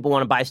how many people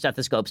want to buy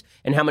stethoscopes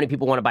and how many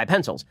people want to buy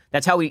pencils.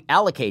 That's how we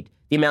allocate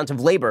the amount of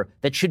labor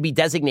that should be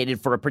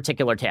designated for a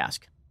particular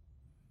task.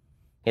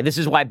 And this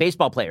is why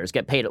baseball players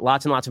get paid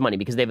lots and lots of money,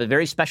 because they have a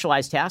very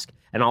specialized task,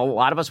 and a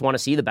lot of us want to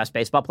see the best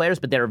baseball players,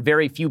 but there are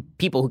very few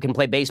people who can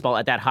play baseball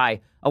at that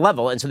high a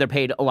level, and so they're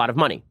paid a lot of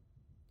money.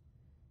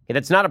 Okay,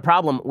 that's not a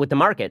problem with the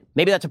market.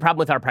 Maybe that's a problem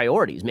with our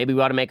priorities. Maybe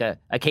we ought to make a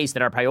case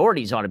that our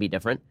priorities ought to be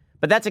different,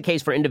 but that's a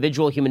case for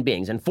individual human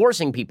beings, and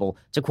forcing people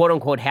to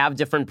quote-unquote have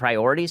different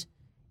priorities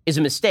is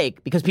a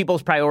mistake because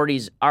people's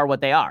priorities are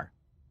what they are.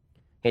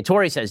 Okay,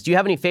 Tori says, do you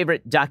have any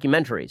favorite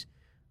documentaries?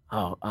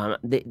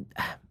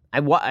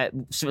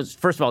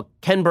 First of all,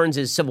 Ken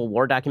Burns' Civil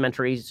War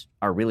documentaries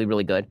are really,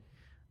 really good.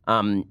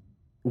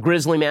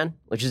 Grizzly Man,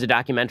 which is a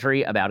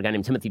documentary about a guy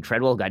named Timothy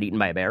Treadwell who got eaten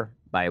by a bear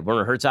by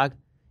Werner Herzog,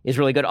 is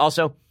really good.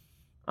 Also,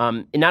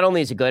 not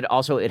only is it good,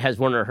 also it has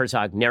Werner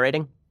Herzog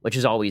narrating, which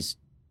is always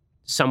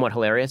somewhat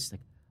hilarious.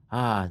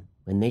 Like,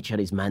 when nature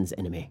is man's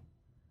enemy.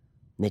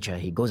 Nature,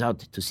 he goes out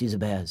to see the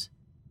bears,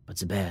 but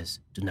the bears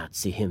do not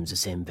see him the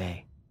same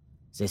way.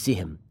 They see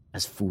him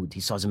as food. He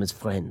saw them as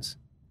friends.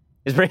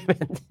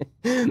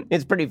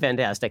 It's pretty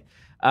fantastic.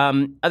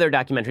 Other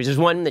documentaries. There's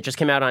one that just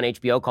came out on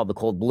HBO called The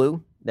Cold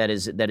Blue that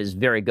is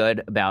very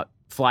good about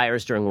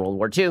flyers during World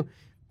War II.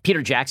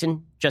 Peter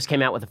Jackson just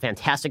came out with a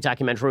fantastic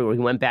documentary where he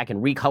went back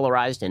and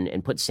recolorized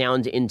and put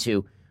sound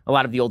into a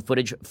lot of the old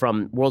footage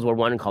from World War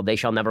I called They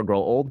Shall Never Grow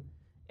Old.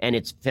 And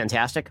it's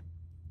fantastic.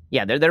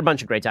 Yeah, there are a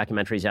bunch of great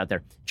documentaries out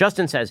there.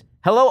 Justin says,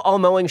 hello,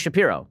 all-knowing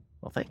Shapiro.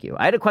 Well, thank you.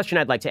 I had a question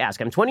I'd like to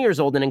ask. I'm 20 years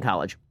old and in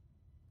college.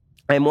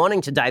 I am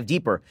wanting to dive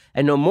deeper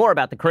and know more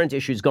about the current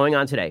issues going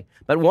on today,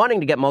 but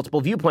wanting to get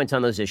multiple viewpoints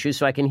on those issues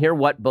so I can hear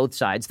what both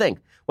sides think.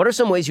 What are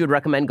some ways you would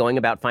recommend going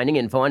about finding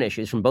info on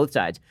issues from both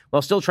sides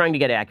while still trying to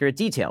get accurate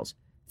details?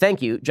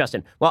 Thank you,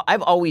 Justin. Well,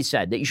 I've always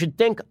said that you should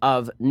think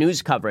of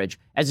news coverage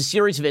as a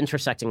series of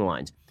intersecting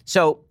lines.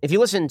 So if you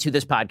listen to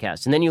this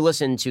podcast and then you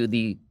listen to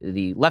the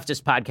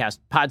leftist podcast,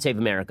 Pod Save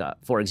America,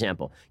 for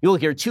example, you'll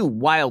hear two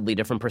wildly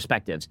different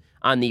perspectives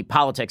on the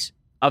politics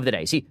of the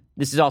day. See,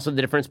 this is also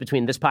the difference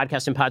between this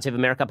podcast and Pod Save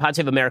America. Pod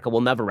Save America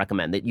will never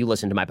recommend that you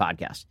listen to my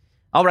podcast.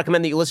 I'll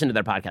recommend that you listen to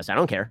their podcast. I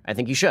don't care. I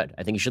think you should.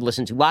 I think you should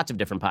listen to lots of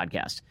different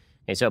podcasts.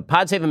 Okay, so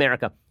Pod Save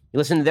America, you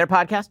listen to their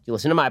podcast, you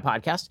listen to my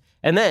podcast,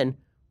 and then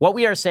what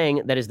we are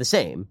saying that is the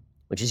same,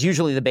 which is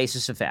usually the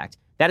basis of fact,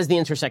 that is the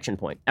intersection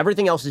point.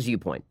 Everything else is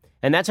viewpoint.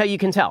 And that's how you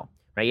can tell,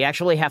 right? You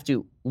actually have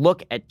to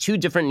look at two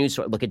different news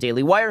sources, look at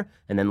Daily Wire,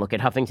 and then look at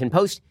Huffington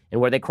Post,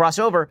 and where they cross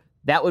over,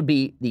 that would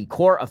be the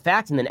core of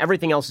fact, and then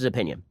everything else is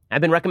opinion.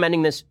 I've been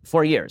recommending this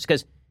for years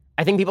because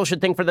I think people should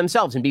think for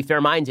themselves and be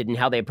fair-minded in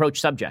how they approach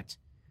subjects.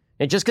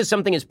 And just because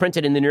something is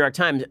printed in the New York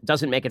Times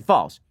doesn't make it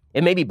false.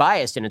 It may be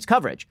biased in its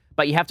coverage,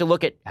 but you have to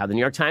look at how the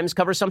New York Times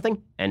covers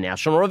something and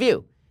National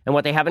Review. And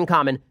what they have in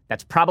common,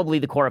 that's probably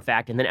the core of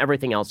fact, and then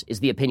everything else is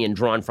the opinion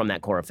drawn from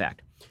that core of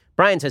fact.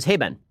 Brian says, hey,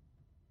 Ben,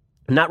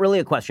 not really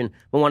a question,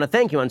 but want to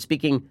thank you on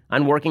speaking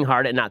on working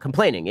hard and not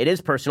complaining. It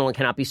is personal and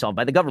cannot be solved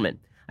by the government.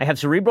 I have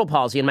cerebral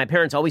palsy, and my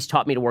parents always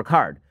taught me to work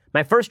hard.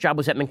 My first job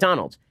was at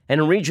McDonald's,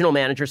 and a regional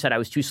manager said I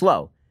was too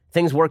slow.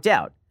 Things worked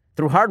out.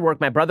 Through hard work,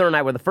 my brother and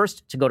I were the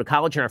first to go to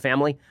college in our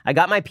family. I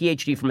got my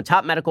PhD from a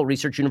top medical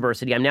research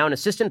university. I'm now an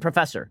assistant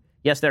professor.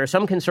 Yes, there are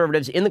some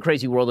conservatives in the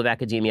crazy world of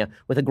academia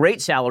with a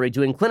great salary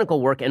doing clinical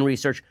work and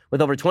research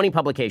with over 20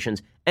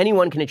 publications.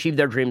 Anyone can achieve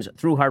their dreams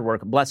through hard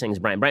work. Blessings,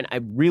 Brian. Brian,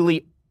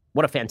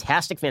 what a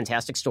fantastic,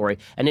 fantastic story,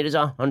 and it is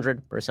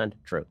 100%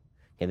 true.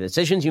 Okay, the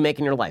decisions you make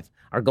in your life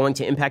are going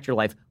to impact your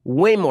life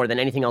way more than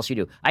anything else you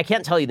do. I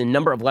can't tell you the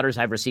number of letters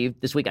I've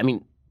received this week. I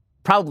mean,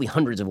 probably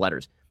hundreds of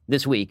letters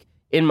this week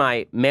in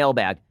my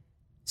mailbag,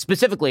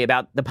 specifically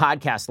about the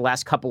podcast the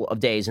last couple of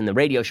days and the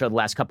radio show the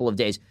last couple of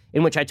days,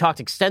 in which I talked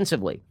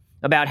extensively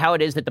about how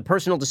it is that the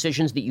personal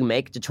decisions that you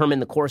make determine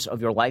the course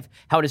of your life,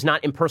 how it is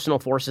not impersonal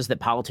forces that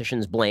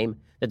politicians blame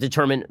that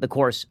determine the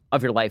course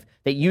of your life,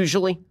 that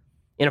usually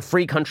in a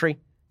free country,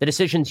 the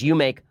decisions you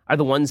make are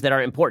the ones that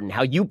are important,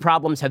 how you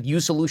problems have you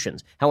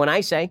solutions. How when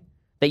I say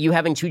that you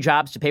having two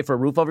jobs to pay for a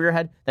roof over your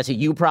head, that's a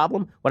you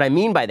problem, what I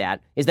mean by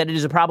that is that it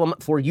is a problem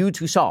for you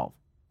to solve.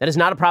 That is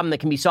not a problem that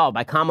can be solved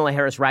by Kamala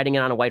Harris riding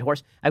in on a white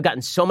horse. I've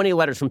gotten so many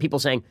letters from people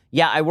saying,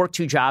 yeah, I work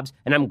two jobs,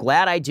 and I'm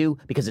glad I do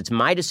because it's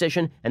my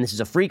decision, and this is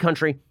a free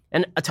country.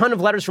 And a ton of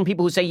letters from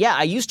people who say, yeah,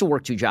 I used to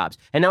work two jobs,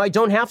 and now I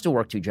don't have to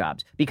work two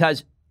jobs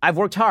because I've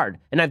worked hard,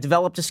 and I've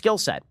developed a skill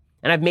set,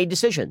 and I've made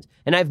decisions,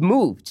 and I've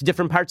moved to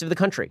different parts of the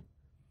country.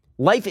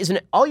 Life isn't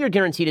all you're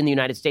guaranteed in the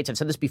United States. I've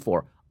said this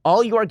before.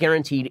 All you are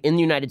guaranteed in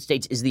the United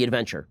States is the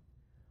adventure.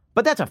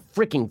 But that's a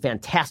freaking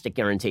fantastic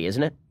guarantee,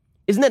 isn't it?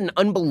 Isn't that an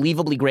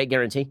unbelievably great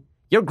guarantee?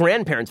 Your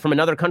grandparents from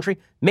another country,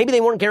 maybe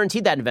they weren't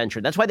guaranteed that adventure.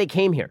 That's why they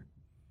came here.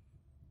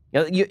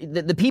 You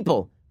know, the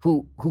people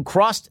who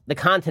crossed the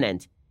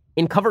continent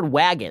in covered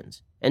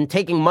wagons and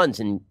taking months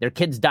and their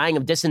kids dying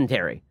of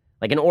dysentery,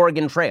 like an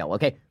Oregon Trail,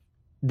 okay?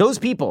 Those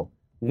people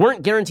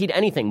weren't guaranteed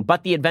anything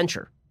but the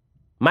adventure.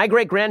 My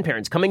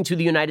great-grandparents coming to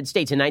the United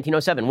States in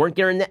 1907 weren't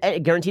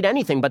guaranteed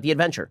anything but the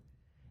adventure.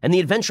 And the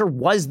adventure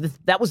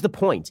that was the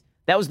point.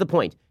 That was the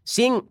point.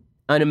 Seeing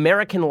an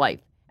American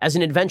life as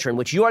an adventure in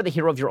which you are the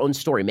hero of your own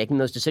story, making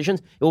those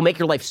decisions, it will make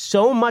your life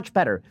so much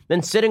better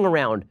than sitting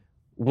around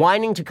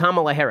whining to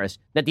Kamala Harris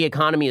that the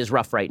economy is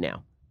rough right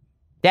now.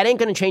 That ain't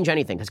going to change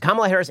anything because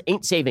Kamala Harris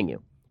ain't saving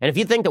you. And if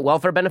you think that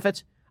welfare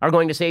benefits are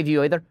going to save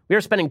you either, we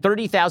are spending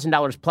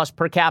 $30,000 plus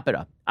per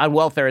capita on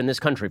welfare in this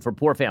country for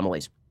poor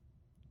families.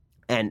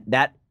 And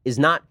that is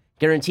not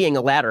guaranteeing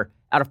a ladder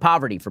out of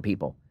poverty for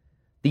people.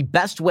 The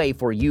best way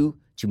for you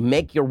to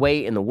make your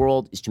way in the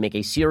world is to make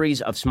a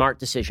series of smart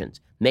decisions.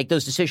 Make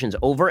those decisions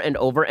over and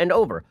over and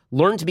over.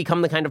 Learn to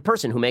become the kind of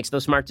person who makes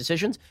those smart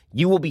decisions.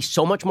 You will be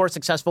so much more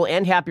successful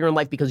and happier in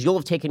life because you'll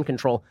have taken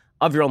control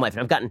of your own life.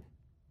 And I've gotten,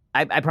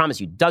 I promise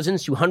you,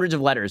 dozens to hundreds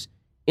of letters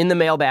in the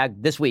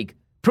mailbag this week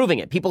proving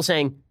it. People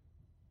saying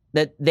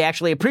that they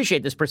actually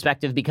appreciate this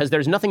perspective because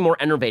there's nothing more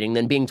enervating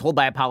than being told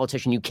by a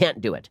politician you can't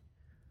do it.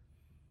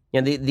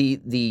 You know,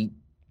 the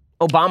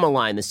Obama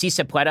line, the si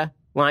se puede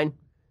line,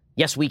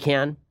 yes, we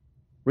can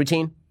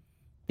routine.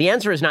 The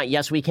answer is not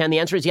yes, we can. The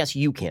answer is yes,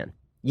 you can.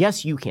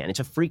 Yes, you can. It's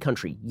a free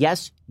country.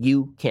 Yes,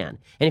 you can.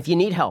 And if you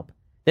need help,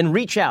 then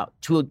reach out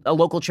to a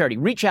local charity.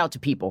 Reach out to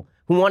people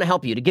who want to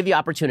help you, to give you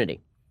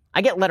opportunity.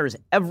 I get letters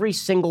every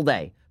single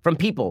day from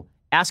people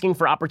asking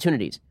for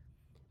opportunities.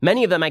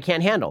 Many of them I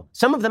can't handle.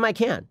 Some of them I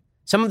can.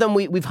 Some of them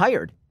we've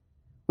hired.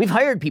 We've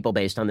hired people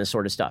based on this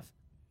sort of stuff.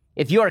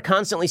 If you are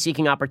constantly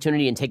seeking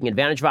opportunity and taking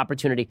advantage of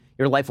opportunity,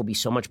 your life will be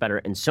so much better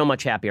and so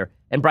much happier.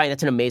 And Brian,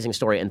 that's an amazing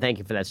story, and thank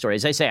you for that story.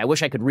 As I say, I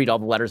wish I could read all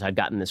the letters I've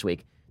gotten this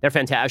week. They're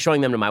fantastic. I was showing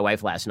them to my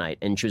wife last night,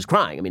 and she was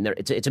crying. I mean,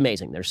 it's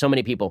amazing. There's so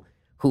many people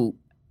who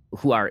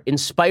are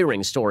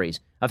inspiring stories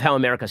of how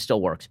America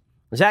still works.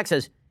 Zach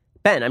says,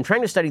 Ben, I'm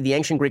trying to study the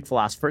ancient Greek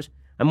philosophers.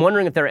 I'm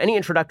wondering if there are any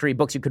introductory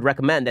books you could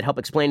recommend that help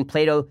explain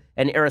Plato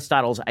and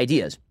Aristotle's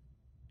ideas.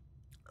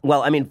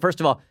 Well, I mean,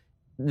 first of all,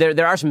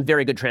 there are some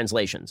very good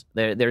translations.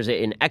 There's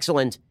an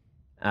excellent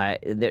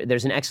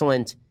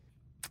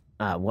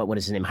what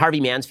is his name? Harvey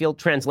Mansfield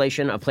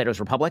translation of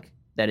Plato's Republic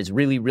that is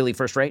really, really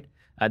first rate.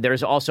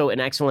 There's also an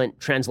excellent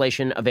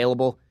translation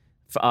available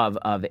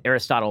of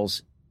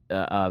Aristotle's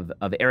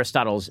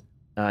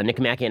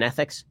Nicomachean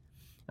Ethics.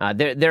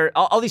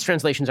 All these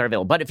translations are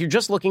available. But if you're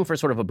just looking for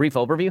sort of a brief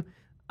overview,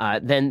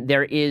 then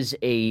there is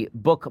a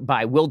book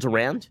by Will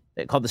Durant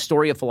called The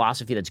Story of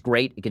Philosophy that's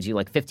great. It gives you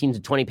like 15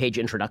 to 20 page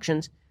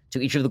introductions to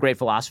each of the great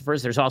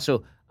philosophers. There's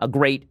also a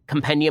great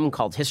compendium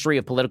called History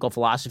of Political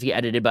Philosophy,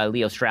 edited by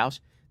Leo Strauss,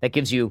 that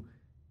gives you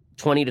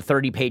 20 to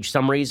 30 page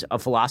summaries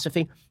of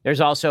philosophy.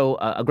 There's also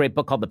a great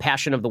book called The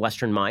Passion of the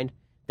Western Mind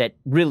that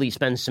really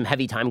spends some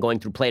heavy time going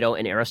through Plato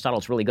and Aristotle.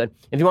 It's really good.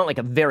 If you want like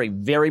a very,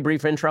 very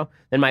brief intro,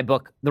 then my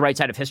book, The Right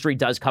Side of History,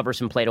 does cover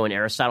some Plato and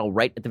Aristotle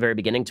right at the very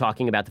beginning,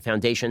 talking about the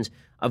foundations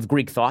of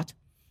Greek thought.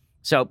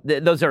 So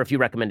those are a few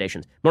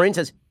recommendations. Maureen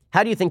says,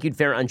 how do you think you'd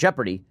fare on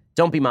Jeopardy?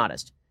 Don't be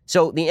modest.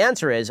 So the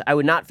answer is I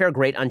would not fare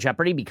great on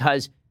Jeopardy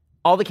because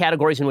all the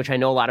categories in which I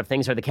know a lot of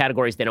things are the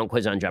categories they don't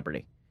quiz on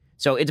Jeopardy.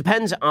 So it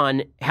depends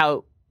on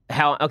how,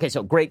 okay,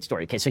 so great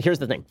story. Okay, so here's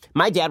the thing.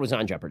 My dad was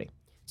on Jeopardy.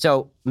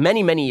 So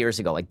many, many years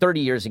ago, like 30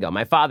 years ago,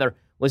 my father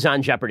was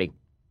on Jeopardy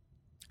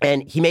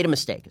and he made a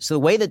mistake. So the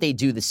way that they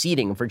do the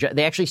seeding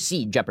they actually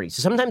seed Jeopardy.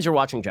 So sometimes you're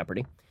watching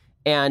Jeopardy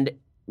and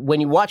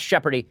when you watch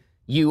Jeopardy,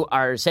 you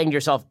are saying to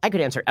yourself, I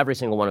could answer every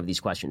single one of these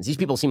questions. These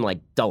people seem like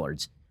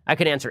dullards. I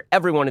could answer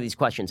every one of these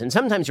questions. And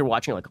sometimes you're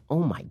watching like,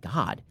 oh my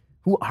God,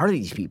 who are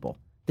these people?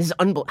 This is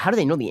unbelievable. How do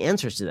they know the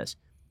answers to this?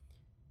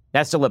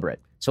 That's deliberate.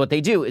 So what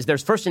they do is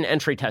there's first an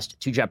entry test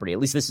to Jeopardy. At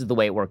least this is the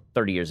way it worked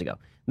 30 years ago.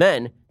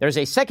 Then there's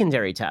a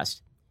secondary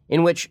test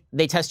in which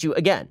they test you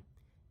again.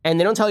 And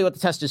they don't tell you what the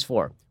test is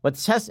for. What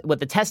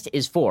the test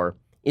is for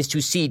is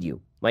to seed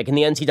you, like in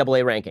the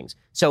NCAA rankings.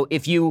 So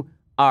if you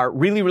are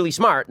really, really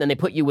smart, then they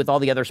put you with all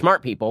the other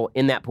smart people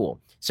in that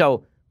pool.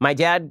 So my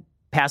dad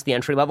passed the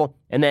entry level.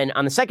 And then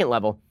on the second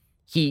level,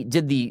 he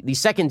did the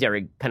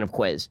secondary kind of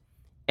quiz.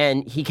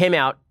 And he came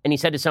out and he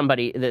said to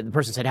somebody, the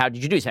person said, how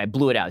did you do? He said, I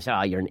blew it out. He said,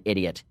 oh, you're an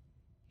idiot.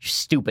 You're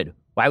stupid.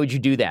 Why would you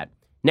do that?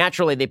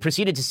 Naturally, they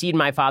proceeded to seed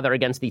my father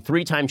against the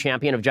 3-time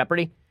champion of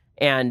Jeopardy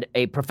and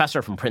a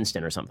professor from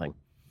Princeton or something.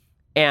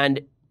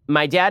 And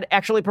my dad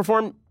actually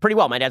performed pretty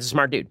well. My dad's a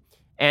smart dude.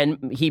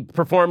 And he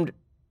performed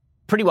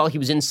pretty well. He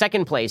was in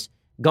second place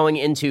going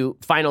into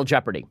Final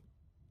Jeopardy.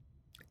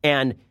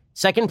 And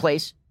second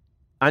place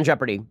on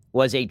Jeopardy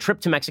was a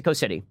trip to Mexico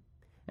City.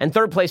 And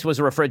third place was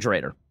a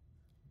refrigerator.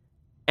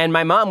 And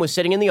my mom was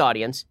sitting in the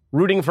audience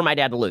rooting for my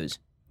dad to lose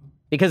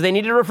because they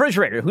needed a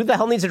refrigerator. Who the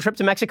hell needs a trip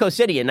to Mexico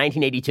City in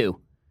 1982?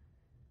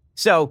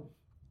 So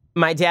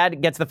my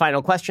dad gets the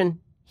final question.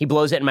 He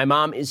blows it, and my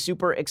mom is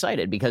super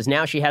excited because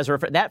now she has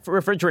that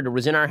refrigerator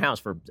was in our house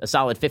for a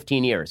solid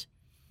 15 years.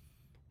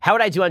 How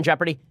would I do on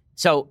Jeopardy?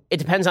 So it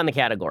depends on the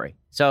category.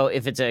 So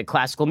if it's a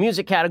classical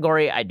music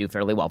category, I'd do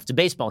fairly well. If it's a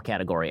baseball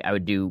category, I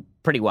would do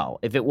pretty well.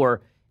 If it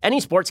were any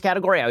sports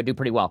category, I would do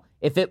pretty well.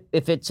 If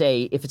it's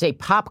a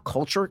pop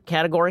culture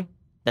category,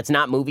 that's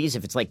not movies,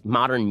 if it's like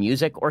modern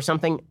music or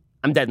something,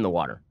 I'm dead in the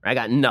water. I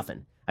got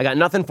nothing. I got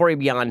nothing for you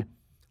beyond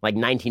like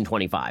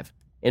 1925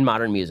 in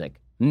modern music.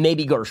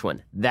 Maybe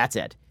Gershwin. That's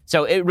it.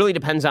 So it really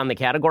depends on the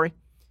category.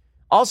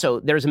 Also,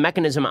 there's a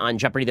mechanism on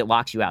Jeopardy that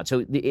locks you out.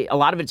 So a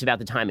lot of it's about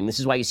the timing. This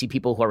is why you see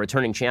people who are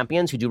returning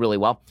champions who do really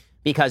well.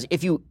 Because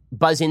if you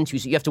buzz in too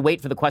soon, you have to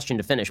wait for the question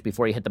to finish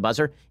before you hit the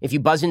buzzer. If you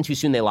buzz in too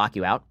soon, they lock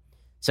you out.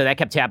 So that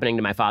kept happening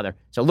to my father.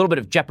 So a little bit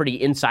of Jeopardy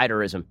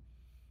insiderism.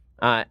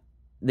 I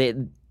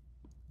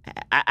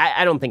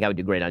don't think I would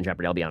do great on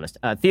Jeopardy, I'll be honest.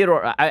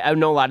 Theodore, I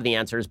know a lot of the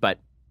answers, but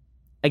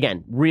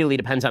again, really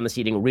depends on the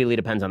seating, really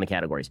depends on the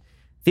categories.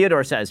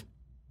 Theodore says,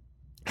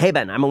 hey,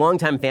 Ben, I'm a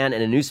longtime fan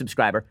and a new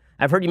subscriber.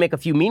 I've heard you make a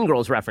few Mean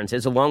Girls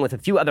references along with a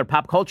few other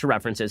pop culture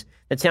references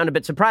that sound a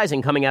bit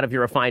surprising coming out of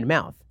your refined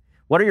mouth.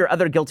 What are your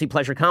other guilty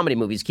pleasure comedy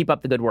movies? Keep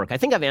up the good work. I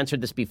think I've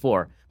answered this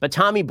before, but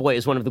Tommy Boy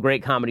is one of the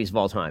great comedies of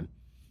all time.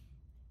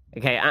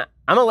 Okay, I'm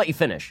going to let you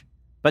finish,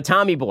 but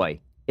Tommy Boy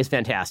is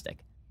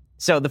fantastic.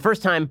 So the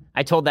first time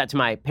I told that to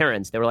my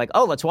parents, they were like,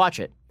 oh, let's watch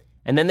it.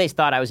 And then they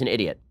thought I was an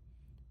idiot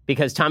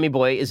because Tommy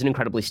Boy is an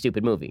incredibly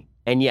stupid movie.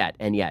 And yet,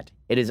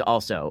 it is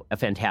also a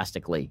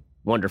fantastically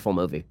wonderful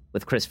movie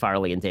with Chris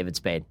Farley and David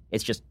Spade.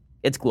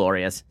 It's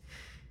glorious.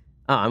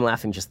 Oh, I'm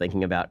laughing just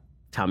thinking about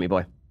Tommy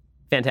Boy.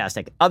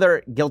 Fantastic.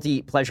 Other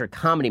guilty pleasure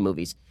comedy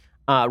movies.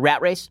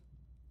 Rat Race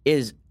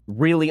is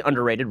really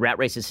underrated. Rat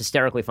Race is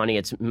hysterically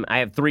funny. I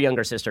have 3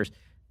 younger sisters.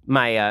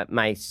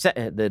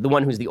 The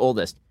one who's the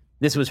oldest,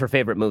 this was her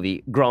favorite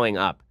movie growing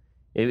up.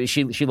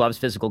 She loves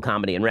physical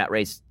comedy, and Rat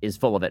Race is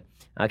full of it.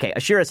 Okay,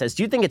 Ashira says,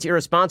 do you think it's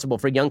irresponsible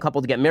for a young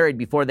couple to get married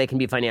before they can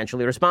be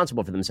financially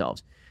responsible for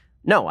themselves?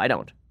 No, I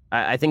don't.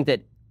 I think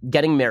that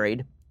getting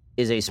married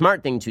is a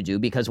smart thing to do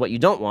because what you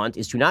don't want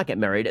is to not get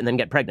married and then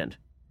get pregnant.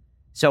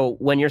 So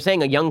when you're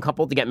saying a young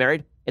couple to get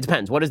married, it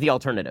depends. What is the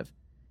alternative?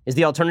 Is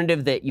the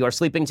alternative that you are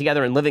sleeping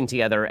together and living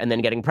together and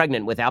then getting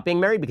pregnant without being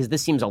married? Because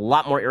this seems a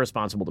lot more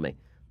irresponsible to me.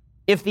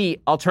 If the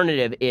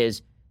alternative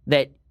is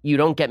that you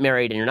don't get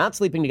married and you're not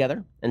sleeping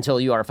together until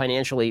you are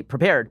financially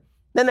prepared,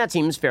 then that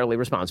seems fairly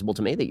responsible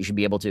to me, that you should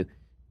be able to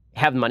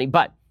have money.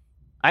 But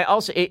I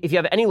also, if you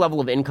have any level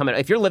of income,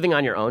 if you're living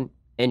on your own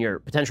and your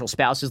potential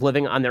spouse is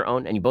living on their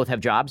own and you both have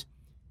jobs,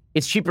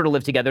 it's cheaper to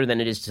live together than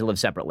it is to live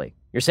separately.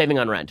 You're saving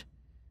on rent.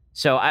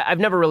 So I've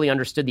never really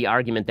understood the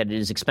argument that it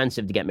is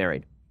expensive to get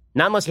married.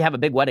 Not unless you have a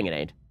big wedding, it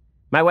ain't.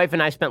 My wife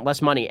and I spent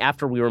less money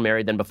after we were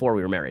married than before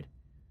we were married.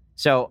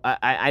 So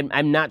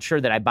I'm not sure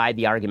that I buy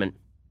the argument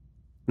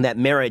that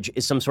marriage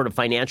is some sort of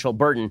financial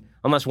burden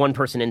unless one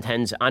person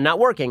intends on not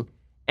working.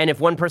 And if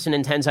one person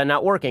intends on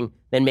not working,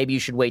 then maybe you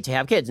should wait to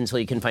have kids until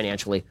you can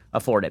financially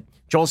afford it.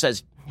 Joel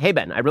says, hey,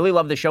 Ben, I really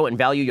love the show and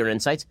value your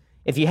insights.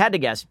 If you had to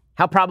guess,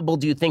 how probable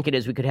do you think it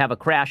is we could have a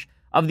crash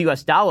of the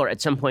U.S. dollar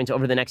at some point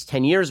over the next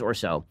 10 years or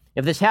so?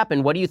 If this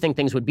happened, what do you think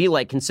things would be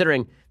like,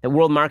 considering that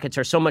world markets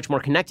are so much more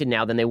connected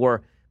now than they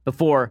were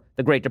before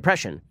the Great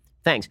Depression?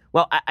 Thanks.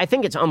 Well, I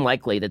think it's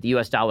unlikely that the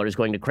U.S. dollar is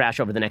going to crash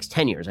over the next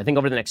 10 years. I think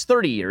over the next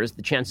 30 years,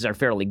 the chances are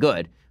fairly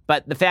good.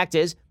 But the fact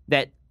is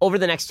that over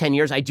the next 10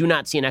 years, I do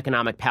not see an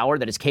economic power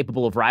that is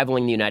capable of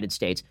rivaling the United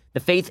States. The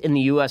faith in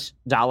the U.S.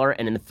 dollar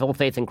and in the full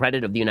faith and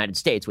credit of the United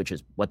States, which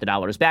is what the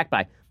dollar is backed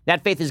by,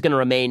 that faith is going to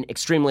remain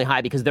extremely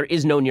high because there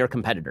is no near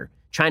competitor.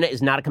 China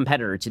is not a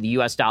competitor to the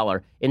U.S.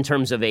 dollar in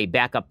terms of a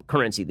backup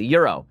currency. The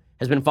euro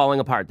has been falling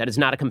apart. That is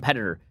not a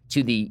competitor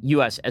to the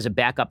U.S. as a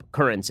backup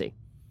currency.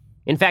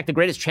 In fact, the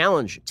greatest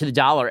challenge to the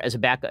dollar as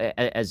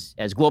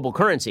as global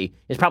currency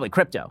is probably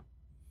crypto.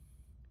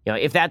 You know,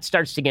 if that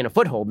starts to gain a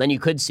foothold, then you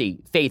could see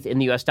faith in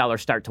the U.S. dollar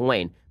start to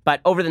wane.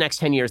 But over the next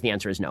 10 years, the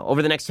answer is no.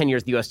 Over the next 10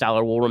 years, the U.S.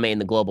 dollar will remain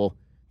the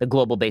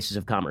global basis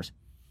of commerce.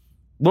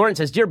 Lauren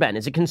says, Dear Ben,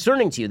 is it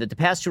concerning to you that the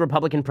past 2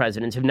 Republican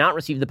presidents have not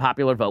received the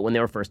popular vote when they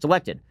were first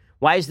elected?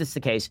 Why is this the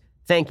case?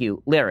 Thank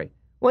you, Larry.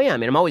 Well, yeah, I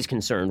mean, I'm always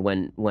concerned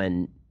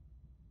when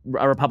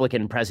a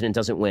Republican president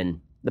doesn't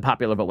win the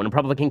popular vote, when a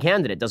Republican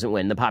candidate doesn't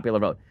win the popular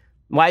vote.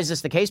 Why is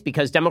this the case?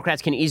 Because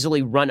Democrats can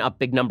easily run up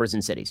big numbers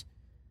in cities.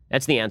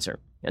 That's the answer.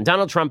 And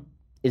Donald Trump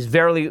is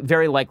very,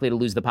 very likely to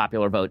lose the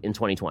popular vote in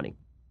 2020.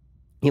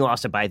 He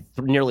lost it by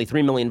nearly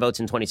 3 million votes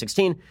in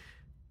 2016.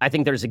 I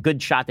think there's a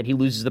good shot that he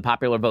loses the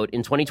popular vote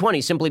in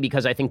 2020 simply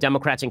because I think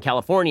Democrats in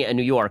California and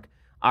New York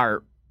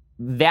are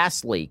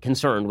vastly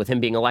concerned with him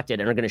being elected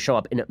and are going to show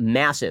up in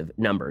massive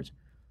numbers.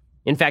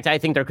 In fact, I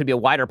think there could be a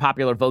wider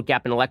popular vote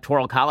gap and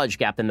electoral college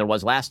gap than there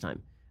was last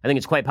time. I think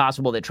it's quite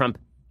possible that Trump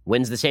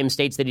wins the same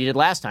states that he did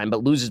last time,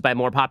 but loses by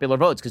more popular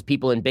votes because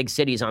people in big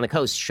cities on the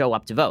coast show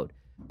up to vote.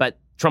 But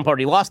Trump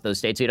already lost those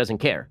states, so he doesn't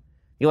care.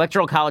 The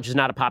electoral college is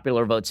not a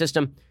popular vote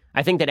system.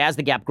 I think that as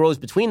the gap grows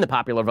between the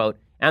popular vote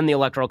and the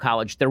electoral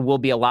college, there will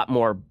be a lot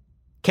more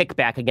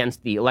kickback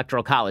against the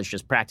electoral college,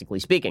 just practically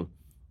speaking.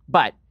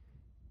 But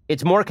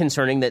it's more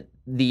concerning that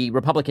the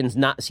Republicans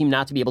seem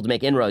not to be able to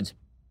make inroads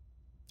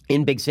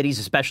in big cities,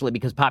 especially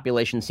because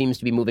population seems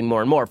to be moving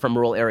more and more from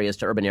rural areas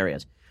to urban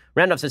areas.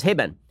 Randolph says, hey,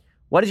 Ben,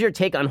 what is your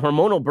take on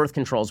hormonal birth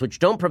controls, which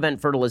don't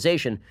prevent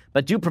fertilization,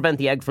 but do prevent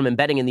the egg from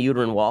embedding in the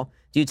uterine wall?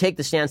 Do you take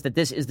the stance that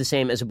this is the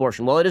same as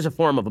abortion? Well, it is a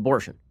form of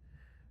abortion.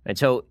 Right?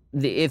 So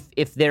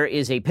if there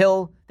is a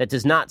pill that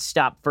does not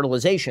stop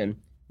fertilization,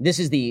 this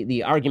is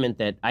the argument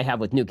that I have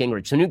with Newt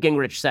Gingrich. So Newt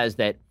Gingrich says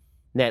that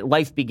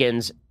life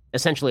begins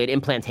essentially at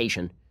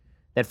implantation,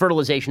 that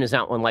fertilization is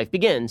not when life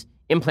begins.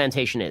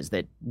 Implantation is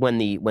that when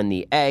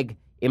the egg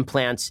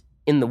implants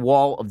in the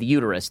wall of the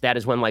uterus, that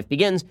is when life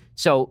begins.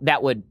 So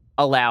that would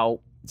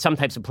allow some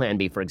types of Plan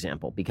B, for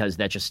example, because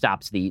that just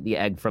stops the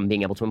egg from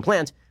being able to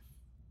implant.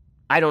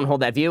 I don't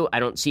hold that view. I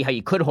don't see how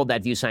you could hold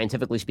that view,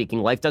 scientifically speaking.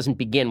 Life doesn't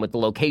begin with the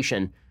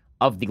location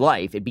of the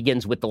life. It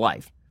begins with the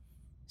life.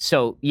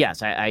 So,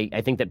 yes,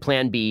 I think that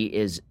Plan B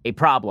is a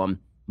problem,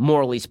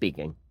 morally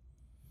speaking.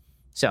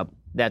 So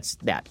that's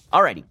that.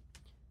 All righty.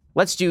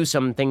 Let's do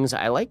some things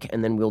I like,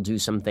 and then we'll do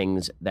some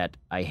things that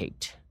I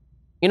hate.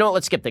 You know what?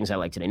 Let's skip things I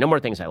like today. No more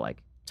things I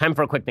like. Time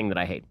for a quick thing that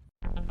I hate.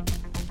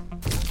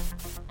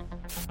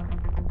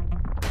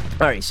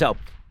 All right, so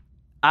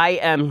I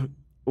am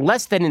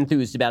less than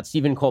enthused about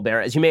Stephen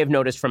Colbert, as you may have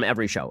noticed from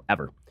every show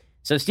ever.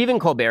 So Stephen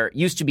Colbert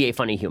used to be a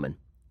funny human,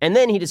 and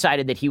then he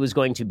decided that he was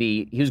going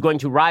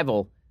to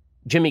rival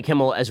Jimmy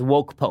Kimmel as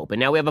woke pope, and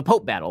now we have a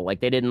pope battle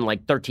like they did in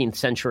 13th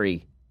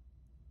century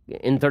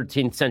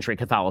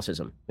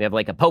Catholicism. We have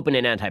like a pope and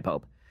an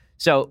anti-pope.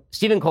 So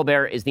Stephen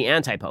Colbert is the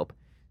anti-pope.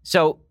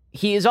 So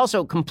he is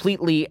also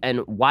completely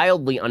and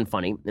wildly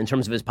unfunny in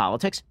terms of his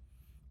politics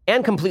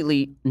and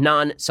completely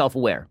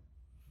non-self-aware.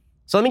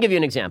 So let me give you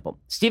an example.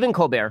 Stephen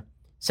Colbert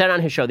said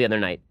on his show the other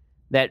night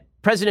that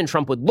President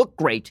Trump would look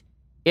great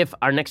if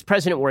our next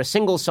president were a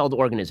single-celled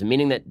organism,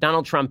 meaning that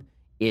Donald Trump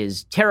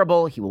is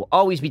terrible. He will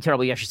always be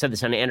terrible. He actually said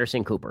this on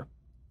Anderson Cooper.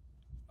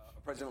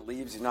 A president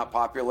leaves, he's not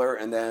popular,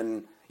 and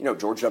then,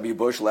 George W.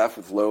 Bush left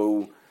with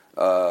low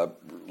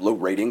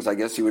ratings, I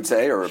guess you would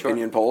say, or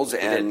opinion polls,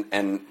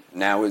 and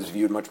now is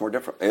viewed much more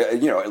different.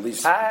 At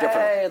least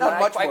different.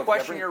 I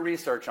question your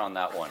research on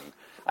that one.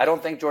 I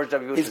don't think George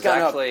W. Bush is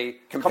actually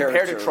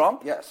compared to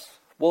Trump. Yes.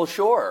 Well,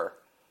 sure.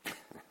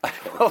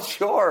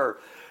 Sure.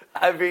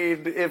 I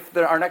mean, if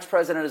our next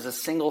president is a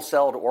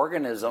single-celled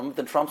organism,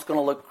 then Trump's going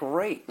to look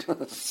great.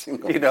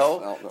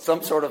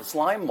 Some sort of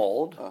slime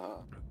mold.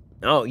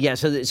 Oh, yeah.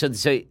 So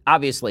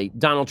obviously,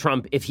 Donald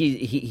Trump, if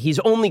he's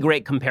only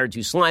great compared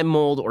to slime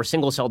mold or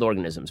single-celled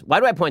organisms.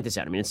 Why do I point this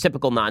out? I mean, it's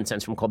typical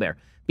nonsense from Colbert.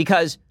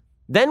 Because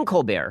then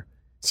Colbert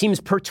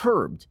seems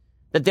perturbed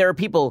that there are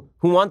people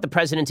who want the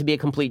president to be a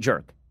complete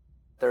jerk.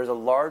 There's a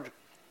large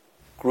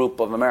group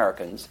of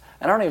Americans,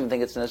 and I don't even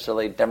think it's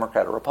necessarily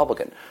Democrat or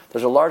Republican.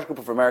 There's a large group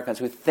of Americans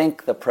who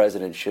think the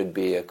president should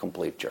be a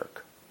complete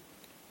jerk.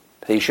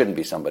 He shouldn't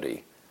be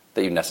somebody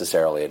that you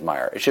necessarily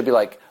admire. It should be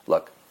like,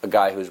 look, a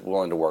guy who's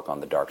willing to work on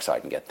the dark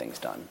side and get things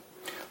done.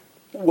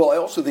 Well, I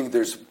also think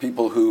there's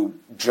people who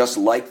just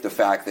like the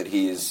fact that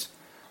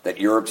that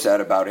you're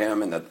upset about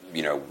him, and that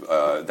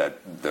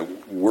that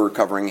we're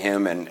covering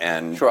him,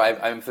 and sure,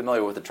 I'm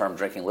familiar with the term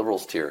 "drinking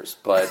liberals' tears,"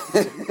 but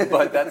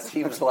but that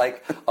seems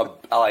like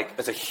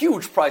it's a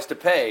huge price to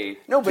pay.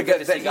 No, but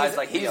to see guys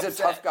like he's a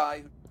tough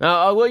guy.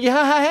 Oh well,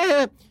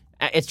 yeah.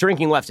 It's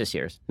drinking leftist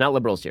tears, not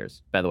liberals'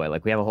 tears, by the way.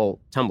 Like, we have a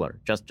whole Tumblr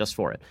just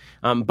for it.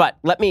 But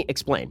let me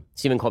explain,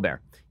 Stephen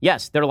Colbert.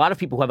 Yes, there are a lot of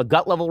people who have a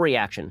gut-level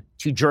reaction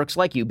to jerks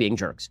like you being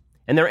jerks.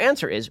 And their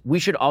answer is, we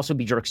should also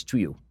be jerks to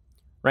you,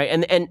 right?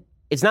 And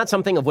it's not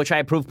something of which I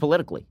approve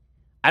politically.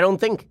 I don't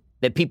think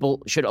that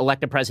people should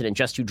elect a president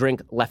just to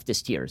drink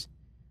leftist tears.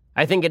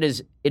 I think it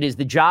is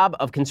the job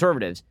of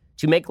conservatives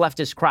to make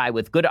leftists cry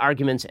with good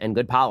arguments and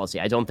good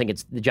policy. I don't think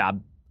it's the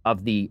job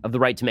of the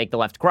right to make the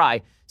left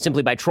cry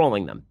simply by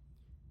trolling them.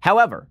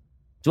 However,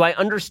 do I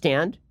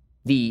understand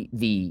the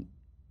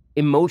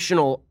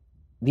emotional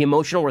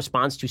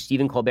response to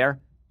Stephen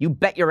Colbert? You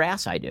bet your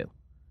ass I do.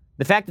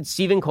 The fact that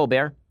Stephen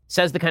Colbert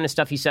says the kind of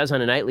stuff he says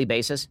on a nightly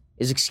basis,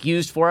 is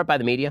excused for it by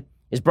the media,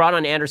 is brought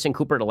on Anderson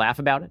Cooper to laugh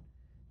about it.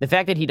 The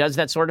fact that he does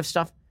that sort of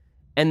stuff,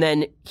 and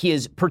then he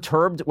is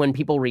perturbed when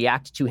people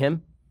react to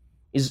him,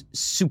 is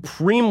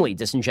supremely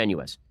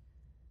disingenuous.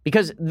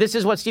 Because this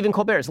is what Stephen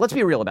Colbert is. Let's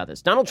be real about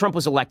this. Donald Trump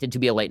was elected to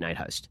be a late-night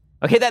host.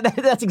 Okay,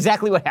 that's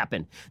exactly what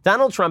happened.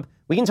 Donald Trump,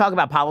 we can talk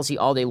about policy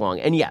all day long.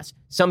 And yes,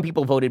 some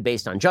people voted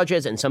based on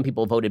judges and some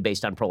people voted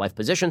based on pro-life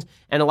positions.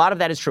 And a lot of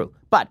that is true.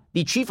 But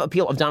the chief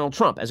appeal of Donald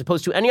Trump, as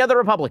opposed to any other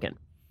Republican,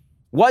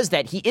 was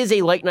that he is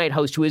a late-night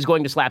host who is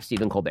going to slap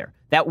Stephen Colbert.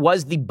 That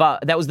was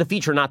the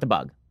feature, not the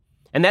bug.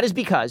 And that is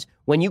because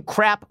when you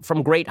crap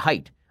from great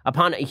height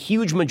upon a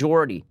huge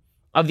majority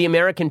of the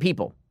American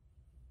people,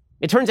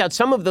 it turns out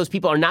some of those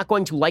people are not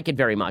going to like it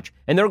very much,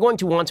 and they're going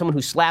to want someone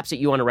who slaps at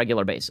you on a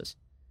regular basis.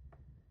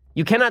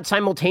 You cannot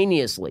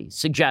simultaneously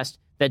suggest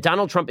that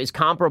Donald Trump is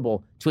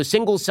comparable to a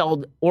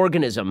single-celled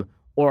organism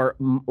or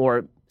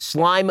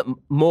slime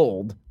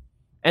mold,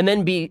 and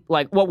then be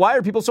like, well, why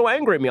are people so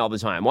angry at me all the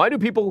time? Why do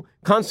people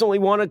constantly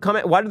want to come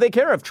at? Why do they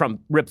care if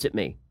Trump rips at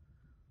me?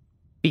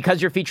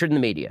 Because you're featured in the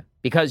media.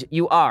 Because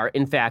you are,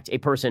 in fact, a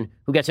person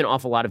who gets an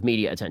awful lot of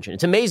media attention.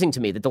 It's amazing to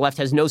me that the left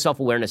has no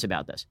self-awareness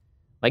about this.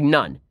 Like,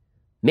 none.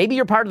 Maybe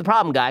you're part of the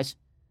problem, guys.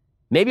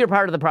 Maybe you're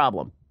part of the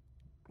problem.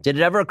 Did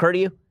it ever occur to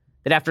you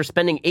that after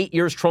spending 8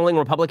 years trolling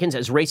Republicans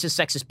as racist,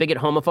 sexist, bigot,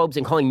 homophobes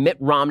and calling Mitt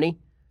Romney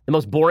the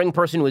most boring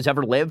person who has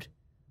ever lived,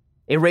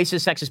 a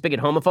racist, sexist, bigot,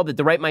 homophobe, that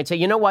the right might say,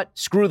 you know what?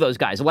 Screw those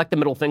guys. Elect the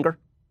middle finger.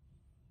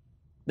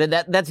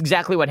 That's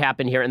exactly what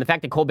happened here. And the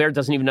fact that Colbert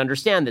doesn't even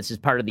understand this is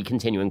part of the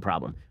continuing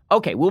problem.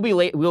 Okay, we'll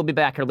be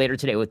back here later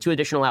today with 2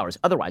 additional hours.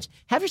 Otherwise,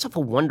 have yourself a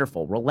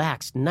wonderful,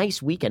 relaxed,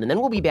 nice weekend. And then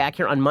we'll be back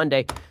here on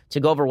Monday to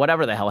go over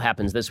whatever the hell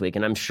happens this week.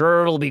 And I'm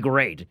sure it'll be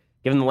great,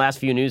 given the last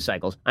few news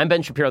cycles. I'm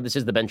Ben Shapiro. This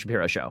is The Ben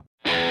Shapiro Show.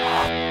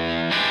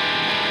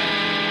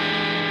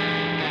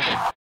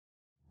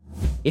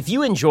 If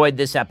you enjoyed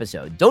this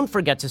episode, don't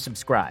forget to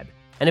subscribe.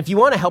 And if you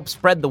want to help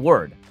spread the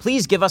word,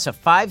 please give us a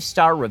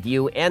 5-star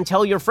review and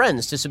tell your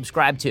friends to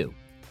subscribe too.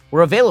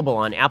 We're available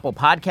on Apple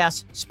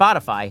Podcasts,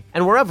 Spotify,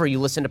 and wherever you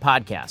listen to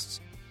podcasts.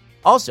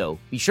 Also,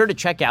 be sure to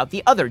check out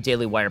the other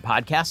Daily Wire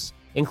podcasts,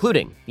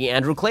 including The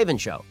Andrew Klavan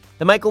Show,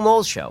 The Michael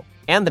Knowles Show,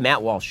 and The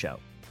Matt Walsh Show.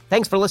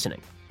 Thanks for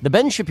listening. The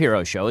Ben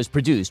Shapiro Show is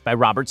produced by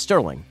Robert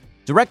Sterling,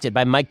 directed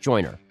by Mike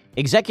Joyner,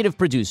 executive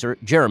producer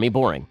Jeremy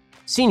Boring,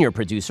 senior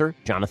producer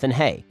Jonathan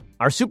Hay.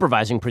 Our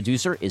supervising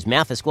producer is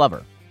Mathis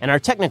Glover, and our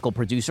technical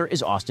producer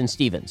is Austin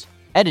Stevens.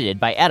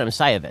 Edited by Adam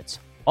Sayevitz.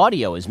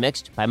 Audio is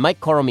mixed by Mike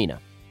Coromina.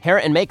 Hair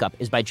and makeup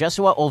is by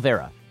Jesua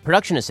Olvera.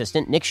 Production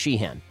assistant Nick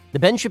Sheehan. The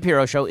Ben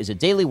Shapiro Show is a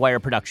Daily Wire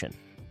production.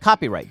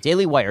 Copyright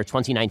Daily Wire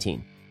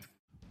 2019.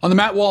 On the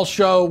Matt Walsh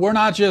Show, we're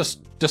not just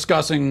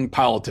discussing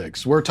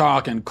politics. We're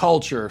talking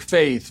culture,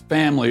 faith,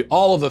 family,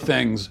 all of the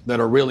things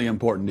that are really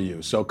important to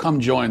you. So come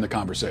join the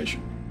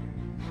conversation.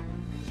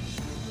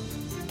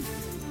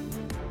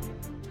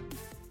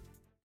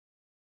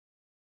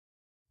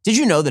 Did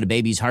you know that a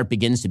baby's heart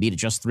begins to beat at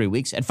just 3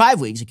 weeks? At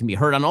 5 weeks, it can be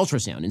heard on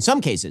ultrasound. In some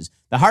cases,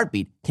 the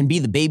heartbeat can be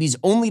the baby's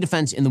only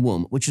defense in the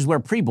womb, which is where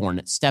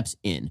Preborn steps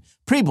in.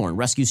 Preborn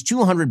rescues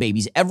 200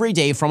 babies every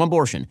day from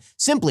abortion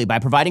simply by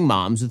providing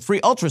moms with free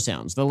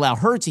ultrasounds that allow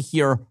her to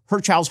hear her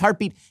child's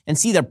heartbeat and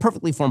see their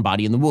perfectly formed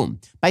body in the womb.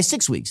 By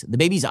 6 weeks, the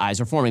baby's eyes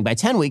are forming. By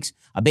 10 weeks,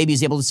 a baby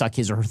is able to suck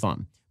his or her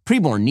thumb.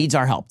 Preborn needs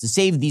our help to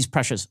save these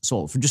precious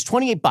souls. For just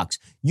 $28,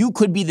 you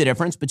could be the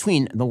difference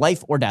between the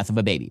life or death of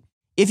a baby.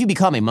 If you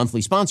become a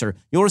monthly sponsor,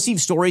 you'll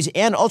receive stories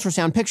and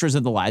ultrasound pictures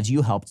of the lives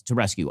you helped to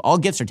rescue. All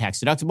gifts are tax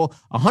deductible.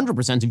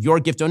 100% of your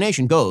gift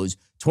donation goes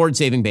towards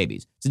saving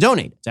babies. To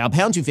donate, dial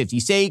pound 250,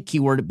 say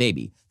keyword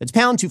baby. That's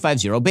pound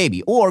 250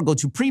 baby, or go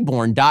to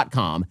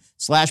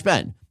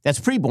preborn.com/Ben.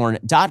 That's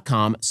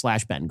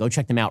preborn.com/Ben. Go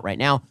check them out right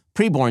now.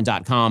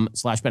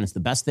 Preborn.com/Ben. It's the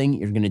best thing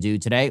you're going to do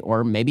today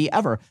or maybe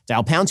ever.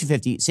 Dial pound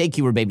 250, say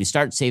keyword baby to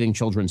start saving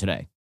children today.